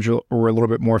terms were a little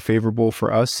bit more favorable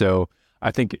for us. So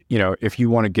I think, if you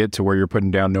want to get to where you're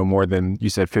putting down no more than, you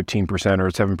said 15% or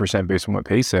 7% based on what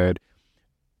Pace said,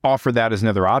 offer that as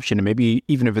another option. And maybe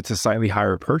even if it's a slightly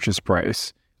higher purchase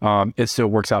price, it still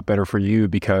works out better for you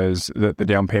because the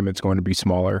down payment's going to be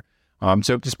smaller.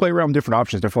 So just play around with different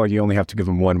options. I feel like you only have to give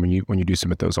them one when you do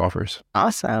submit those offers.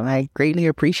 Awesome. I greatly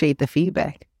appreciate the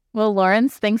feedback. Well,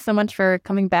 Lawrence, thanks so much for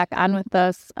coming back on with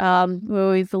us. We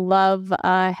always love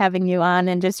having you on,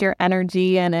 and just your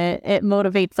energy, and it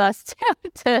motivates us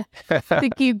to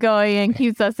keep going and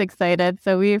keeps us excited.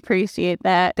 So we appreciate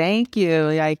that. Thank you.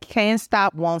 I can't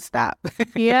stop, won't stop.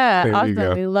 Yeah,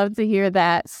 awesome. We love to hear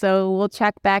that. So we'll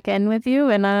check back in with you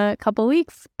in a couple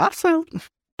weeks. Awesome.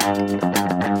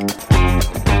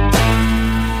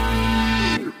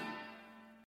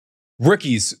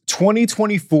 Rookies,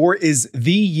 2024 is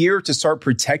the year to start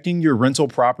protecting your rental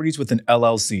properties with an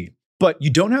LLC. But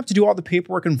you don't have to do all the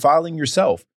paperwork and filing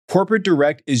yourself. Corporate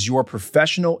Direct is your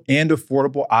professional and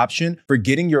affordable option for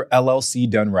getting your LLC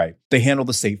done right. They handle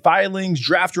the state filings,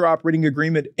 draft your operating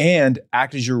agreement, and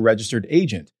act as your registered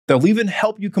agent. They'll even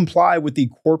help you comply with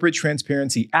the Corporate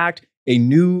Transparency Act a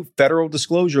new federal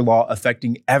disclosure law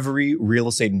affecting every real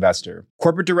estate investor.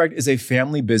 Corporate Direct is a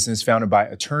family business founded by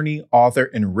attorney, author,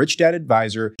 and rich dad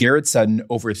advisor Garrett Sutton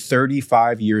over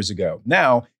 35 years ago.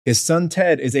 Now, his son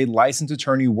Ted is a licensed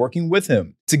attorney working with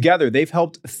him. Together, they've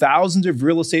helped thousands of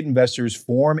real estate investors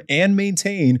form and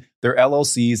maintain their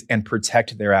LLCs and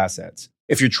protect their assets.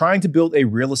 If you're trying to build a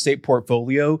real estate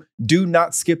portfolio, do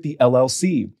not skip the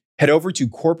LLC. Head over to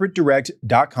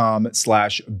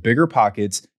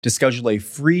corporatedirect.com/biggerpockets to schedule a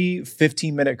free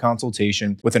 15-minute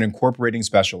consultation with an incorporating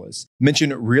specialist.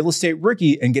 Mention Real Estate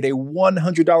Rookie and get a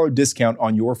 $100 discount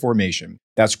on your formation.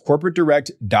 That's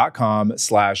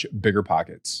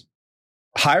corporatedirect.com/biggerpockets.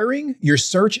 Hiring? Your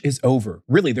search is over.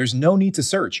 Really, there's no need to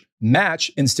search.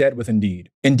 Match instead with Indeed.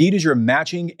 Indeed is your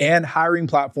matching and hiring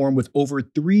platform with over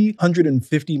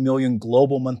 350 million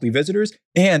global monthly visitors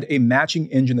and a matching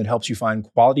engine that helps you find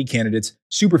quality candidates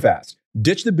super fast.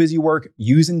 Ditch the busy work.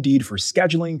 Use Indeed for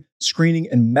scheduling, screening,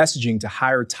 and messaging to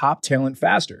hire top talent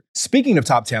faster. Speaking of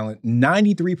top talent,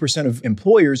 93% of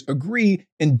employers agree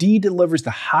Indeed delivers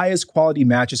the highest quality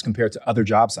matches compared to other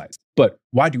job sites. But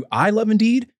why do I love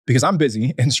Indeed? Because I'm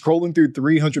busy and scrolling through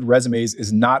 300 resumes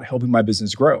is not helping my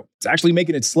business grow. It's actually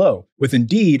making it slow. With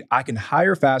Indeed, I can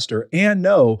hire faster and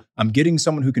know I'm getting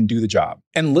someone who can do the job.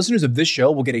 And listeners of this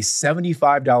show will get a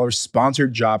 $75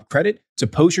 sponsored job credit to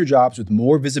post your jobs with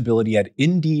more visibility at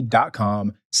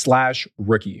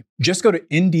Indeed.com/rookie. Just go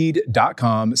to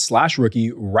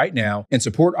Indeed.com/rookie right now and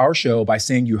support our show by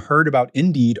saying you heard about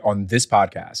Indeed on this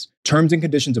podcast. Terms and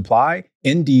conditions apply.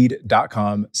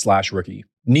 Indeed.com/rookie.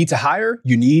 Need to hire?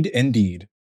 You need Indeed.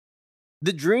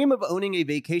 The dream of owning a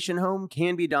vacation home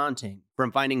can be daunting.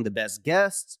 From finding the best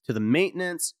guests, to the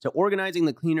maintenance, to organizing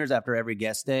the cleaners after every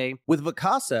guest day. With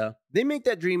Vacasa, they make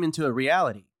that dream into a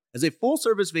reality. As a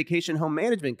full-service vacation home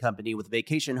management company with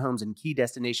vacation homes in key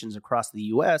destinations across the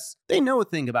U.S., they know a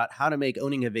thing about how to make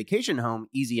owning a vacation home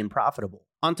easy and profitable.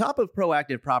 On top of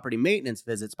proactive property maintenance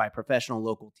visits by professional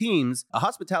local teams, a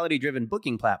hospitality-driven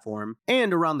booking platform,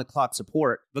 and around-the-clock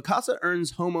support, Vacasa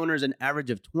earns homeowners an average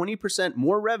of 20%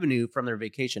 more revenue from their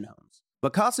vacation homes.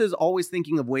 Vacasa is always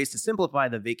thinking of ways to simplify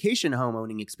the vacation home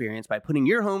owning experience by putting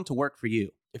your home to work for you.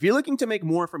 If you're looking to make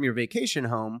more from your vacation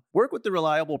home, work with the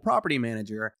reliable property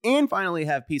manager, and finally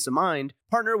have peace of mind,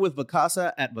 partner with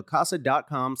Vacasa at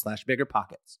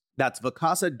vacasa.com/biggerpockets. That's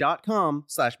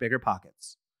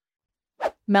vacasa.com/biggerpockets.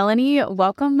 Melanie,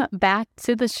 welcome back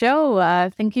to the show.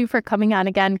 Thank you for coming on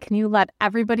again. Can you let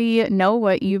everybody know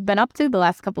what you've been up to the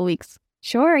last couple weeks?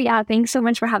 Sure. Yeah. Thanks so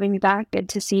much for having me back. Good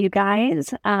to see you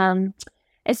guys.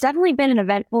 It's definitely been an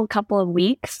eventful couple of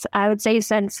weeks. I would say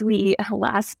since we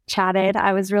last chatted,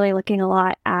 I was really looking a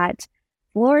lot at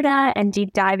Florida and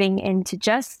deep diving into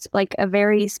just like a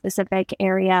very specific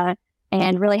area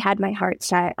and really had my heart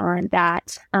set on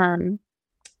that.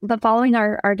 But following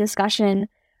our discussion,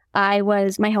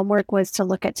 my homework was to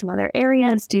look at some other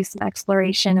areas, do some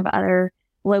exploration of other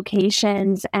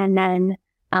locations, and then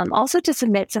also to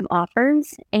submit some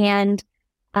offers. And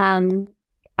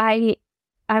I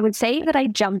would say that I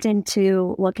jumped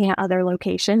into looking at other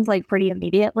locations like pretty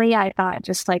immediately. I thought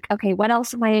just like, okay, what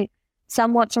else am I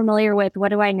somewhat familiar with?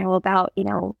 What do I know about,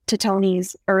 to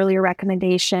Tony's earlier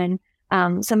recommendation,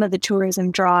 some of the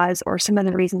tourism draws or some of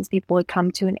the reasons people would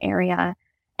come to an area.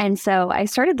 And so I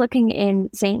started looking in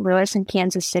St. Louis and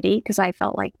Kansas City because I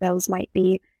felt like those might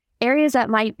be areas that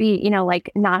might be,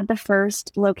 like not the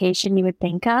first location you would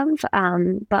think of,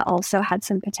 but also had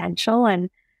some potential. And,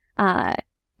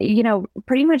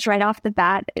 pretty much right off the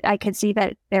bat, I could see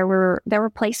that there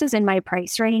were places in my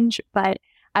price range, but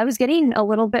I was getting a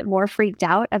little bit more freaked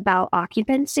out about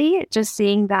occupancy, just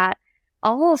seeing that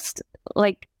almost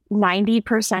like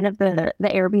 90% of the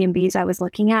Airbnbs I was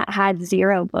looking at had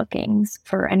 0 bookings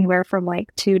for anywhere from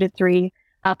like 2 to 3,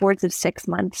 upwards of 6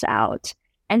 months out.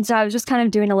 And so I was just kind of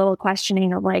doing a little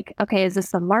questioning of like, okay, is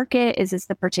this the market? Is this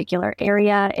the particular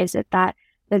area? Is it that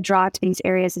the draw to these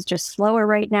areas is just slower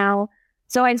right now?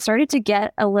 So I started to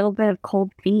get a little bit of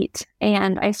cold feet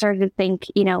and I started to think,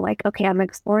 like, okay, I'm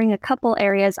exploring a couple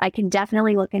areas. I can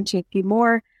definitely look into a few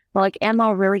more, but like, am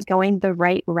I really going the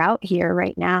right route here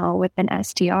right now with an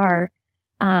STR?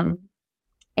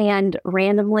 And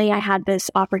randomly I had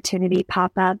this opportunity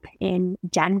pop up in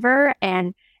Denver,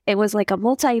 and it was like a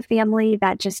multifamily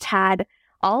that just had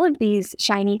all of these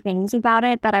shiny things about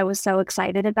it that I was so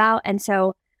excited about. And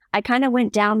so I kind of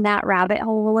went down that rabbit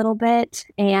hole a little bit,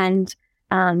 and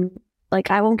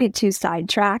I won't get too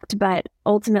sidetracked, but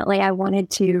ultimately I wanted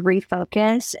to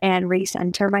refocus and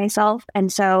recenter myself.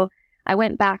 And so I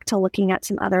went back to looking at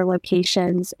some other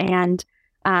locations, and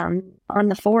on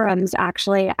the forums,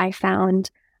 actually, I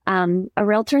found a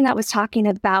realtor that was talking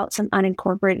about some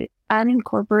unincorporated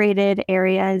unincorporated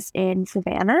areas in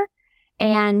Savannah,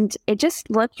 and it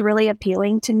just looked really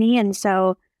appealing to me. And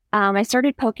so I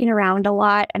started poking around a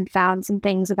lot and found some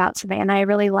things about Savannah I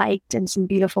really liked and some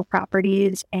beautiful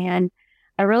properties and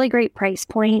a really great price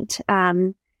point.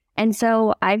 And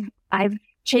so I've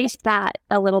chased that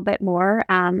a little bit more.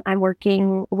 I'm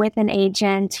working with an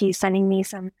agent. He's sending me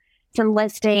some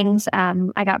listings.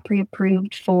 I got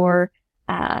pre-approved for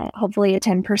hopefully a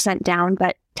 10% down,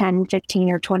 but 10, 15,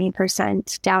 or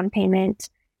 20% down payment.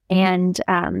 And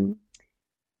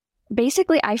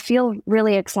basically, I feel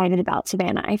really excited about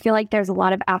Savannah. I feel like there's a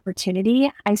lot of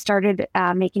opportunity. I started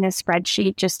making a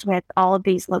spreadsheet just with all of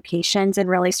these locations and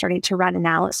really starting to run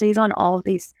analyses on all of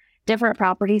these different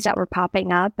properties that were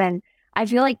popping up. And I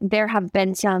feel like there have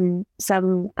been some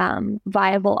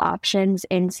viable options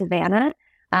in Savannah.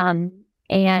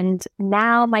 And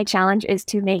now my challenge is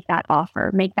to make that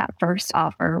first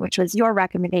offer, which was your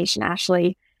recommendation,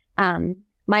 Ashley.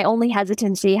 My only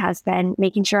hesitancy has been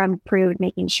making sure I'm approved,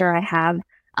 making sure I have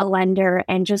a lender,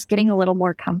 and just getting a little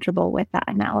more comfortable with that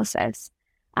analysis.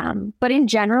 But in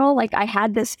general, like, I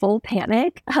had this full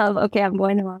panic of, okay, I'm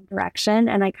going the wrong direction.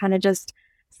 And I kind of just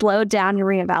slowed down and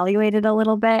reevaluated a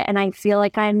little bit. And I feel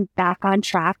like I'm back on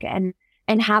track and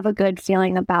have a good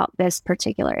feeling about this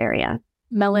particular area.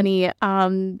 Melanie,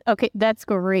 okay, that's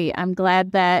great. I'm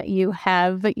glad that you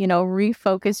have,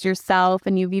 refocused yourself,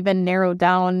 and you've even narrowed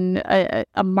down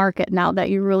a market now that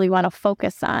you really want to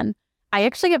focus on. I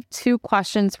actually have two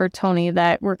questions for Tony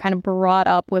that were kind of brought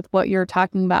up with what you're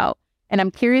talking about. And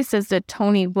I'm curious as to,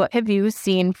 Tony, what have you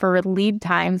seen for lead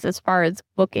times as far as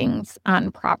bookings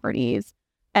on properties?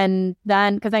 And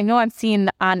then, because I know I've seen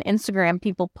on Instagram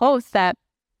people post that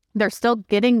they're still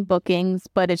getting bookings,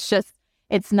 but it's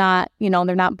not,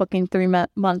 they're not booking 3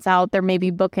 months out. They're maybe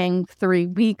booking 3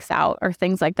 weeks out or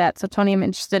things like that. So, Tony, I'm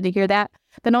interested to hear that.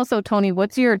 Then also, Tony,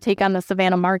 what's your take on the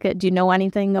Savannah market? Do you know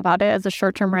anything about it as a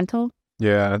short-term rental?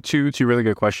 Yeah, two really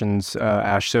good questions,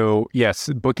 Ash. So, yes,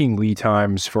 booking lead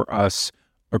times for us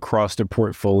across the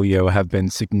portfolio have been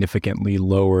significantly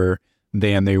lower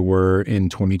than they were in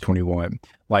 2021.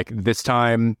 Like this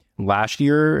time last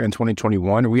year in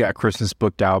 2021, we got Christmas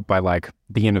booked out by like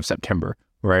the end of September,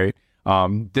 right?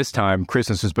 This time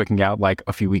Christmas was booking out like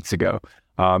a few weeks ago.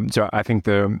 So I think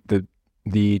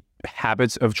the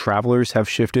habits of travelers have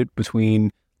shifted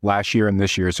between last year and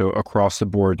this year. So across the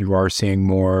board, you are seeing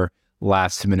more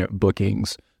last minute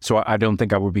bookings. So I don't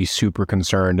think I would be super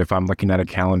concerned if I'm looking at a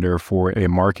calendar for a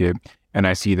market and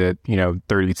I see that,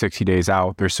 30, 60 days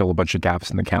out, there's still a bunch of gaps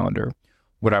in the calendar.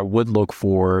 What I would look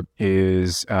for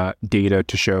is data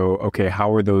to show, okay,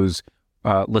 how are those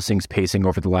listings pacing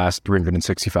over the last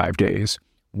 365 days?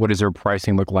 What does their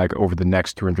pricing look like over the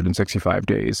next 365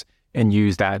 days? And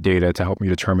use that data to help me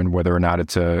determine whether or not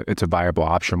it's a viable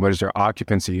option. What does their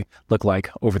occupancy look like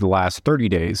over the last 30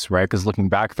 days, right? Because looking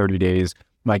back 30 days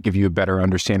might give you a better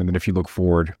understanding than if you look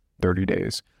forward 30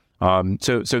 days.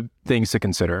 So things to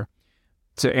consider.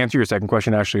 To answer your second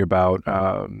question, actually, about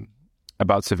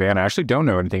Savannah, I actually don't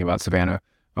know anything about Savannah.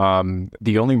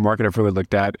 The only market I've really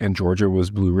looked at in Georgia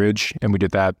was Blue Ridge, and we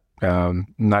did that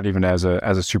not even as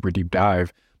a super deep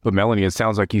dive. But Melanie, it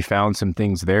sounds like you found some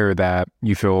things there that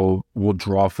you feel will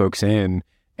draw folks in,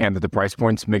 and that the price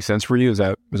points make sense for you. Is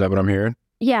that what I'm hearing?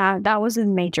 Yeah, that was a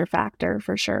major factor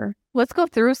for sure. Let's go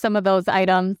through some of those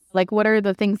items. Like, what are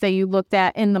the things that you looked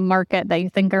at in the market that you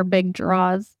think are big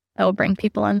draws that will bring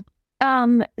people in?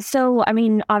 So, I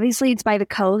mean, obviously it's by the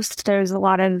coast. There's a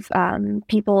lot of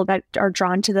people that are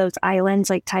drawn to those islands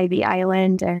like Tybee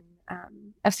Island and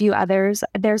a few others.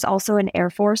 There's also an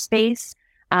Air Force base.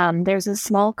 There's a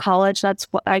small college that's,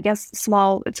 I guess,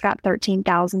 small. It's got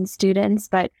 13,000 students,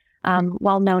 but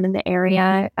well known in the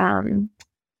area.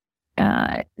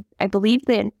 I believe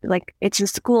that it's a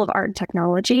School of Art and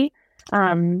Technology.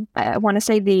 I want to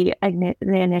say the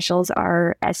initials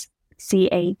are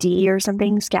SCAD or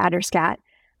something, SCAD or SCAT.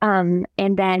 And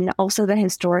then also the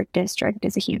historic district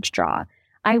is a huge draw.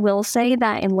 I will say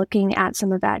that in looking at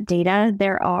some of that data,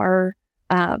 there are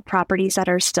properties that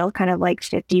are still kind of like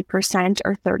 50%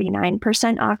 or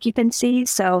 39% occupancy.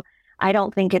 So I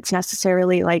don't think it's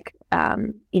necessarily like,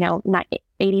 not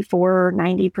 84 or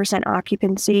 90%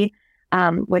 occupancy,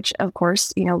 which of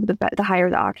course, the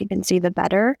higher the occupancy, the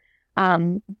better.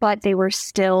 But they were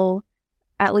still,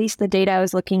 at least the data I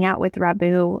was looking at with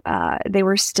Rabu, they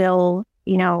were still,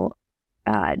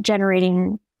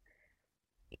 generating,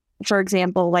 for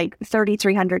example, like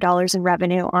 $3,300 in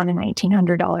revenue on a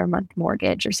 $1,900 a month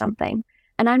mortgage or something.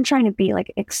 And I'm trying to be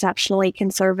like exceptionally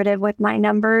conservative with my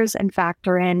numbers and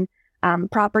factor in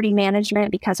property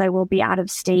management because I will be out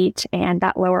of state and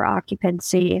that lower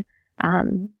occupancy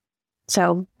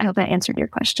So I hope that answered your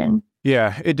question.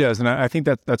 Yeah, it does. And I think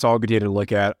that's all good data to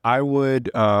look at. I would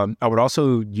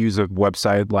also use a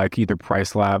website like either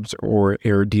Price Labs or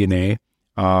AirDNA.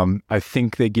 I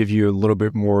think they give you a little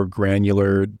bit more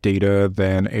granular data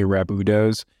than a Rabu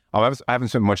does. I haven't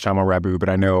spent much time on Rabu, but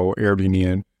I know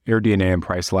AirDNA and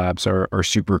Price Labs are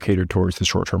super catered towards the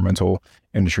short-term rental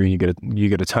industry. And you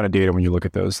get a ton of data when you look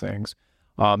at those things.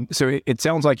 So it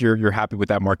sounds like you're happy with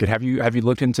that market. Have you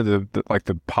looked into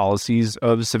the policies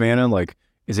of Savannah? Like,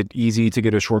 is it easy to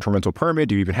get a short-term rental permit?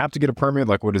 Do you even have to get a permit?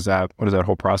 Like, what does that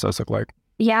whole process look like?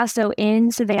 Yeah, so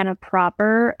in Savannah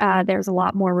proper, there's a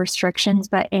lot more restrictions,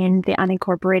 but in the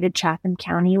unincorporated Chatham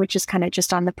County, which is kind of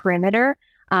just on the perimeter,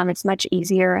 it's much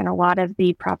easier, and a lot of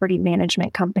the property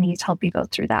management companies help you go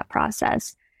through that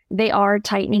process. They are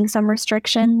tightening some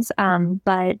restrictions,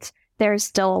 but there's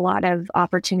still a lot of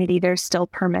opportunity. There's still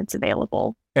permits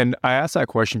available. And I asked that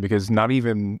question because not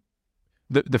even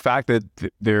the fact that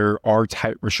there are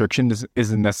tight restrictions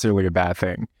isn't necessarily a bad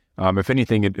thing. If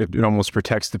anything, it almost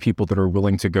protects the people that are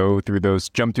willing to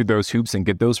jump through those hoops and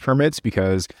get those permits,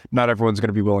 because not everyone's going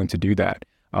to be willing to do that.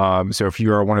 So if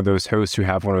you are one of those hosts who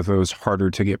have one of those harder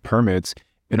to get permits,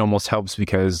 it almost helps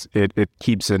because it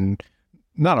keeps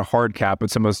not a hard cap,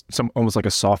 but almost like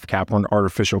a soft cap or an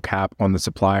artificial cap on the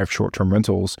supply of short-term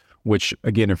rentals, which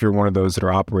again, if you're one of those that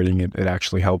are operating it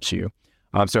actually helps you.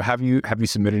 So have you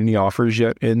submitted any offers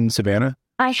yet in Savannah?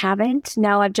 I haven't.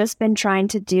 No, I've just been trying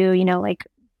to do, like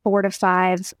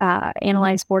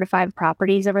analyze 4 to 5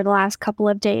 properties over the last couple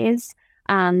of days.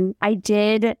 I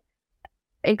did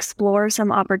explore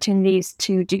some opportunities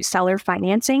to do seller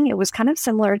financing. It was kind of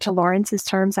similar to Lawrence's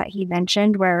terms that he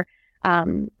mentioned, where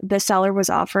the seller was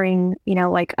offering,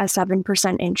 like a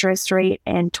 7% interest rate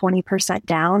and 20%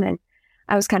 down. And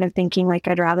I was kind of thinking like,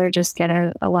 I'd rather just get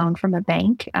a loan from a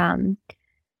bank.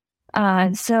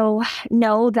 So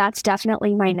no, that's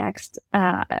definitely my next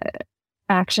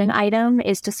action item,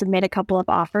 is to submit a couple of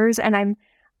offers. And I'm,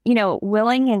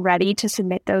 willing and ready to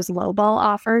submit those lowball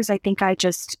offers. I think I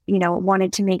just,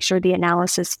 wanted to make sure the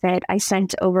analysis fit. I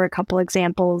sent over a couple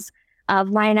examples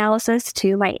of my analysis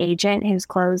to my agent, who's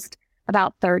closed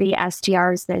about 30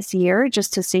 STRs this year,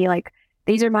 just to see like,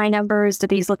 these are my numbers. Do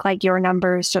these look like your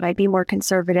numbers? Should I be more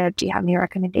conservative? Do you have any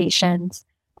recommendations?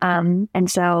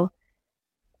 And so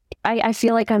I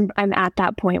feel like I'm at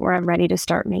that point where I'm ready to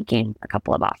start making a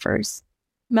couple of offers.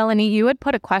 Melanie, you had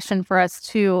put a question for us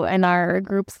too in our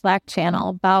group Slack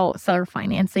channel about seller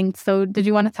financing. So did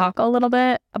you want to talk a little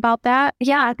bit about that?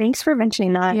 Yeah, thanks for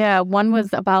mentioning that. Yeah, one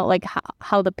was about like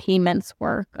how the payments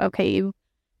work. Okay, you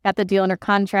got the deal under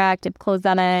contract, it closed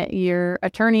on it, your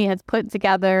attorney has put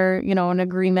together, an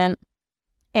agreement.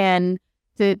 And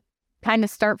to kind of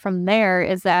start from there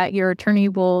is that your attorney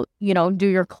will, do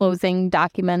your closing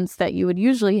documents that you would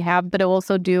usually have, but it will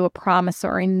also do a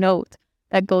promissory note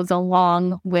that goes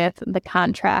along with the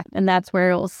contract. And that's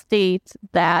where it will state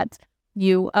that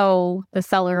you owe the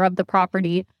seller of the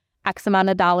property X amount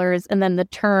of dollars, and then the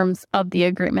terms of the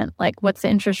agreement, like what's the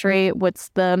interest rate, what's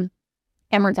the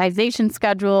amortization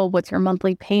schedule, what's your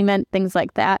monthly payment, things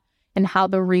like that, and how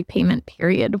the repayment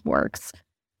period works.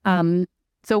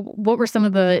 So what were some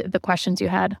of the questions you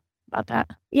had about that?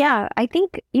 Yeah, I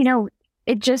think,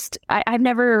 I've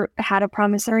never had a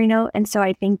promissory note. And so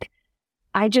I think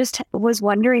I just was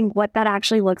wondering what that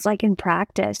actually looks like in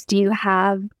practice. Do you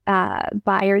have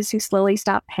buyers who slowly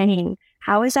stop paying?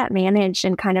 How is that managed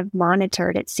and kind of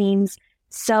monitored? It seems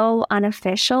so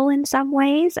unofficial in some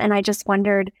ways. And I just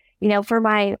wondered, for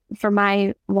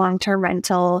my long-term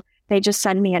rental, they just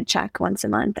send me a check once a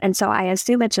month. And so I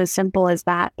assume it's as simple as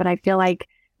that. But I feel like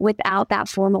without that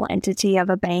formal entity of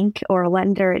a bank or a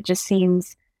lender, it just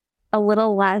seems a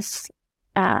little less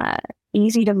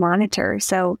easy to monitor.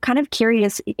 So kind of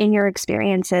curious in your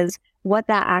experiences, what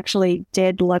that actually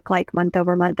did look like month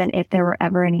over month, and if there were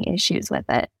ever any issues with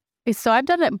it. So I've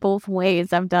done it both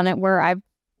ways. I've done it where I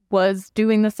was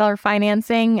doing the seller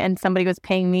financing and somebody was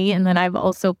paying me, and then I've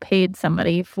also paid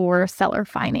somebody for seller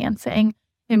financing.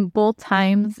 In both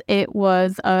times, it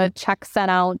was a check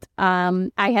sent out.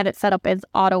 I had it set up as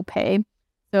auto pay.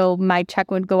 So my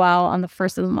check would go out on the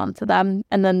first of the month to them.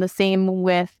 And then the same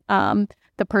with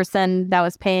the person that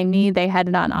was paying me, they had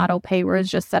it on auto pay where it's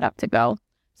just set up to go.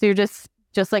 So you're just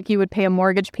like you would pay a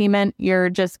mortgage payment, you're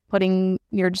just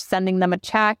sending them a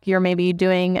check. You're maybe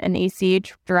doing an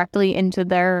ACH directly into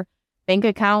their bank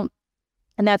account.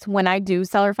 And that's when I do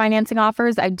seller financing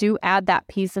offers, I do add that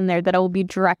piece in there that it will be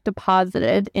direct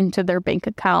deposited into their bank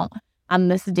account on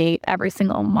this date every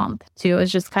single month too.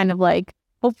 It's just kind of like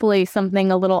hopefully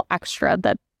something a little extra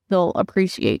that they'll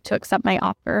appreciate to accept my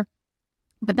offer.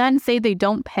 But then say they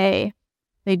don't pay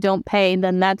they don't pay,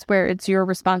 then that's where it's your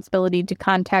responsibility to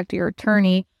contact your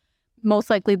attorney, most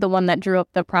likely the one that drew up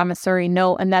the promissory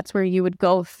note. And that's where you would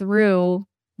go through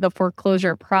the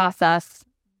foreclosure process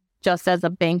just as a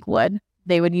bank would.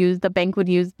 The bank would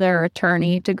use their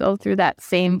attorney to go through that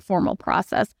same formal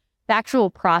process. The actual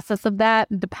process of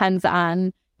that depends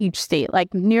on each state.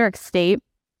 Like New York State,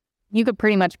 you could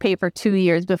pretty much pay for 2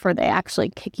 years before they actually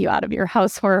kick you out of your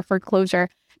house for a foreclosure.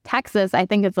 Texas, I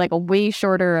think it's like a way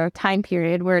shorter time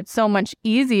period where it's so much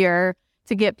easier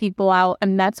to get people out.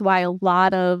 And that's why a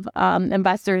lot of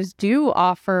investors do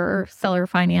offer seller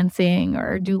financing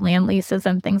or do land leases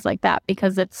and things like that,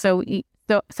 because it's so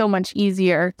much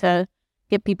easier to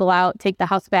get people out, take the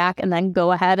house back, and then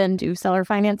go ahead and do seller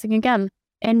financing again.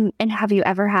 And have you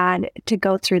ever had to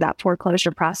go through that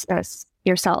foreclosure process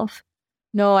yourself?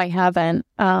 No, I haven't.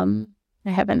 I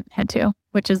haven't had to,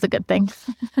 which is a good thing.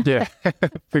 Yeah.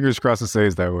 Fingers crossed it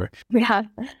stays that way. Yeah.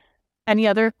 Any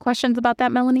other questions about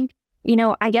that, Melanie?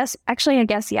 I guess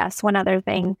yes. One other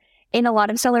thing. In a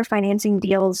lot of seller financing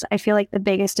deals, I feel like the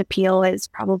biggest appeal is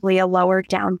probably a lower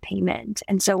down payment.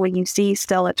 And so when you see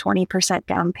still a 20%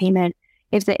 down payment,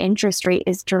 if the interest rate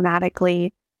is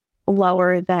dramatically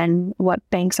lower than what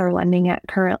banks are lending at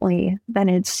currently, then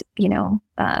it's,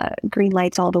 green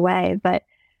lights all the way. But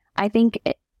I think,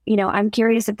 I'm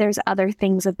curious if there's other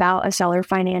things about a seller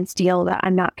finance deal that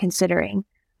I'm not considering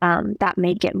that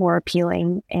make it more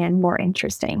appealing and more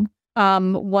interesting.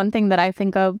 One thing that I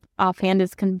think of offhand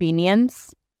is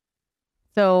convenience.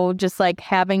 So just like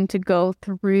having to go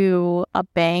through a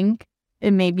bank,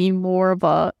 it may be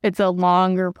it's a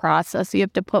longer process. You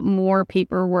have to put more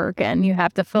paperwork in, you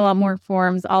have to fill out more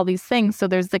forms, all these things. So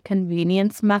there's the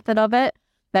convenience method of it,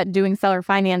 that doing seller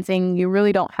financing, you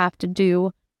really don't have to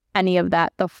do any of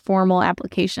that, the formal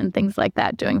application, things like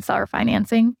that, doing seller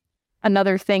financing.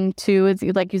 Another thing too is,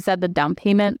 like you said, the down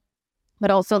payment,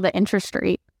 but also the interest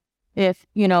rate. If,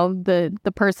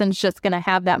 the person's just going to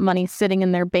have that money sitting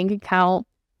in their bank account,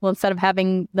 well, instead of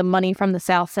having the money from the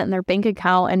sale sit in their bank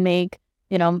account and make,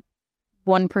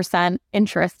 1%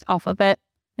 interest off of it,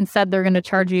 instead they're going to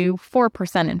charge you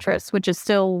 4% interest, which is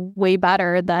still way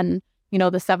better than, the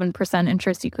 7%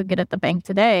 interest you could get at the bank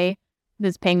today,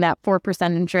 is paying that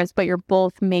 4% interest, but you're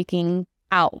both making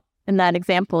out. In that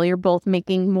example, you're both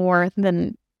making more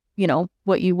than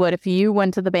what you would if you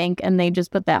went to the bank and they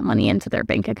just put that money into their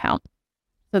bank account.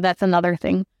 So that's another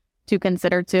thing to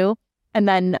consider too. And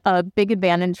then a big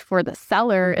advantage for the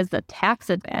seller is the tax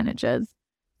advantages.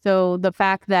 So the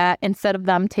fact that instead of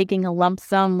them taking a lump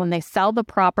sum when they sell the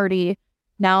property,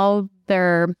 now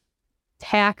their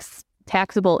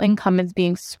taxable income is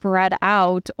being spread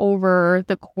out over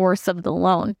the course of the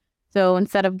loan. So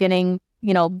instead of getting,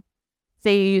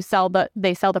 say they sell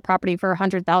the property for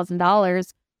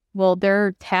 $100,000, well,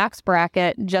 their tax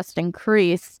bracket just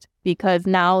increased because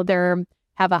now they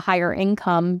have a higher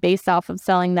income based off of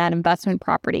selling that investment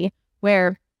property,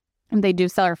 where if they do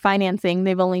seller financing,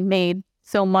 they've only made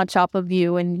so much off of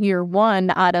you in year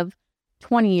one. Out of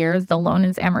 20 years, the loan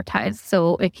is amortized.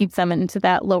 So it keeps them into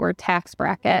that lower tax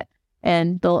bracket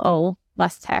and they'll owe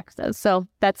less taxes. So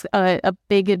that's a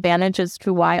big advantage as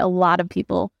to why a lot of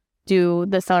people do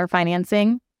the seller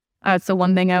financing. So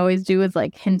one thing I always do is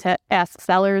ask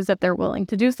sellers if they're willing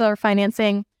to do seller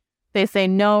financing. They say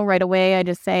no right away. I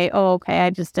just say, oh, okay,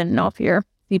 I just didn't know if your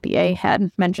CPA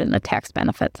had mentioned the tax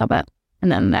benefits of it.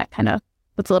 And then that kind of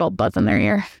puts a little buzz in their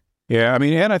ear. Yeah,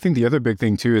 and I think the other big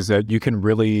thing too is that you can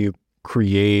really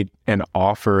create an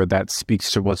offer that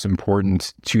speaks to what's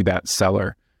important to that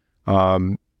seller.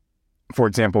 For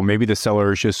example, maybe the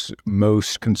seller is just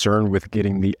most concerned with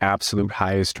getting the absolute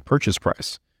highest purchase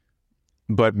price,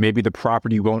 but maybe the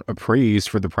property won't appraise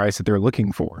for the price that they're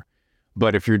looking for.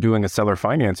 But if you're doing a seller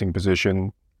financing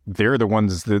position, they're the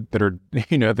ones that are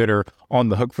that are on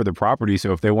the hook for the property.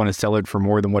 So if they want to sell it for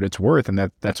more than what it's worth, and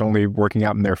that's only working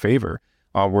out in their favor.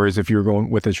 Whereas if you're going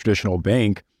with a traditional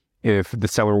bank, if the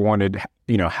seller wanted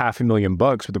 $500,000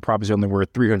 but the property's only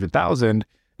worth $300,000,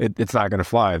 it's not going to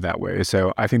fly that way.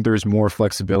 So I think there's more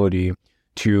flexibility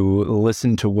to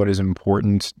listen to what is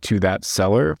important to that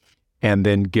seller and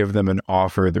then give them an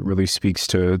offer that really speaks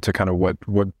to kind of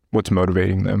what's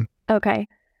motivating them. Okay.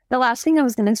 The last thing I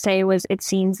was going to say was, it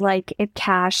seems like if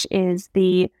cash is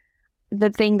the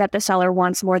thing that the seller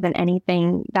wants more than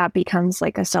anything, that becomes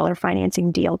like a seller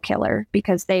financing deal killer,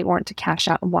 because they want to cash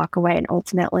out and walk away. And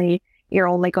ultimately, you're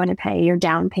only going to pay your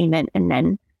down payment and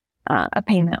then a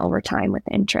payment over time with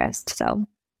interest. So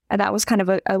that was kind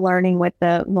of a learning with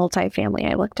the multifamily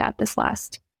I looked at this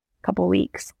last couple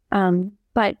weeks.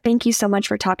 But thank you so much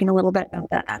for talking a little bit about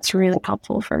that. That's really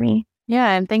helpful for me.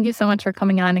 Yeah, and thank you so much for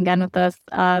coming on again with us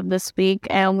this week.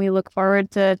 And we look forward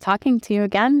to talking to you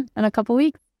again in a couple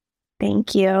weeks.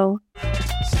 Thank you.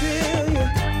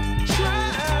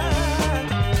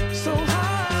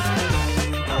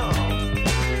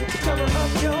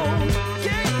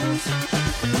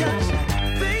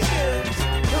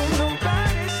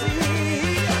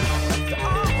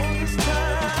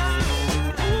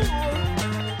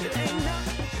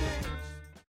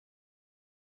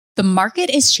 The market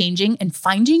is changing and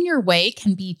finding your way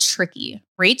can be tricky.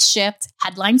 Rates shift,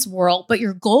 headlines whirl, but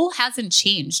your goal hasn't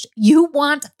changed. You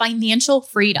want financial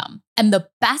freedom. And the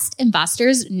best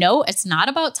investors know it's not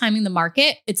about timing the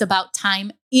market, it's about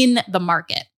time in the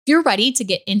market. If you're ready to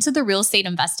get into the real estate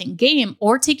investing game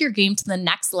or take your game to the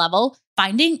next level,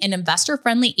 finding an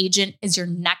investor-friendly agent is your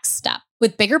next step.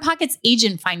 With BiggerPockets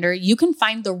Agent Finder, you can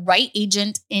find the right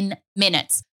agent in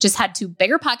minutes. Just head to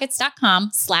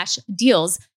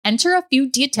biggerpockets.com/deals. Enter a few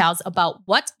details about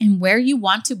what and where you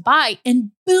want to buy, and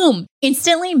boom,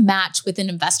 instantly match with an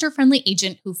investor-friendly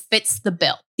agent who fits the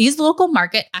bill. These local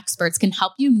market experts can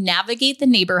help you navigate the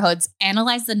neighborhoods,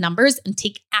 analyze the numbers, and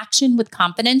take action with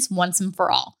confidence once and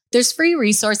for all. There's free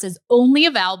resources only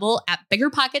available at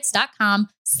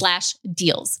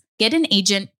biggerpockets.com/deals. Get an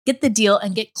agent, get the deal,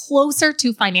 and get closer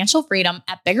to financial freedom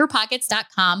at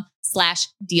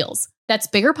biggerpockets.com/deals. That's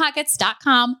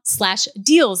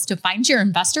biggerpockets.com/deals to find your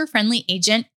investor-friendly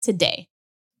agent today.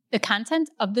 The content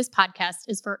of this podcast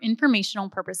is for informational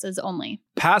purposes only.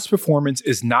 Past performance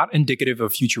is not indicative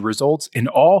of future results, and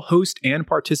all host and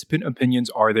participant opinions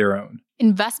are their own.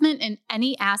 Investment in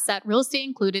any asset, real estate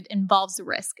included, involves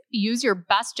risk. Use your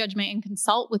best judgment and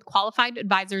consult with qualified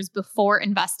advisors before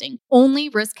investing. Only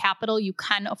risk capital you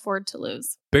can afford to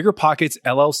lose. BiggerPockets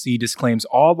LLC disclaims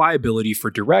all liability for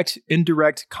direct,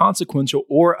 indirect, consequential,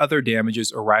 or other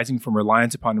damages arising from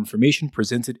reliance upon information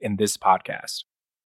presented in this podcast.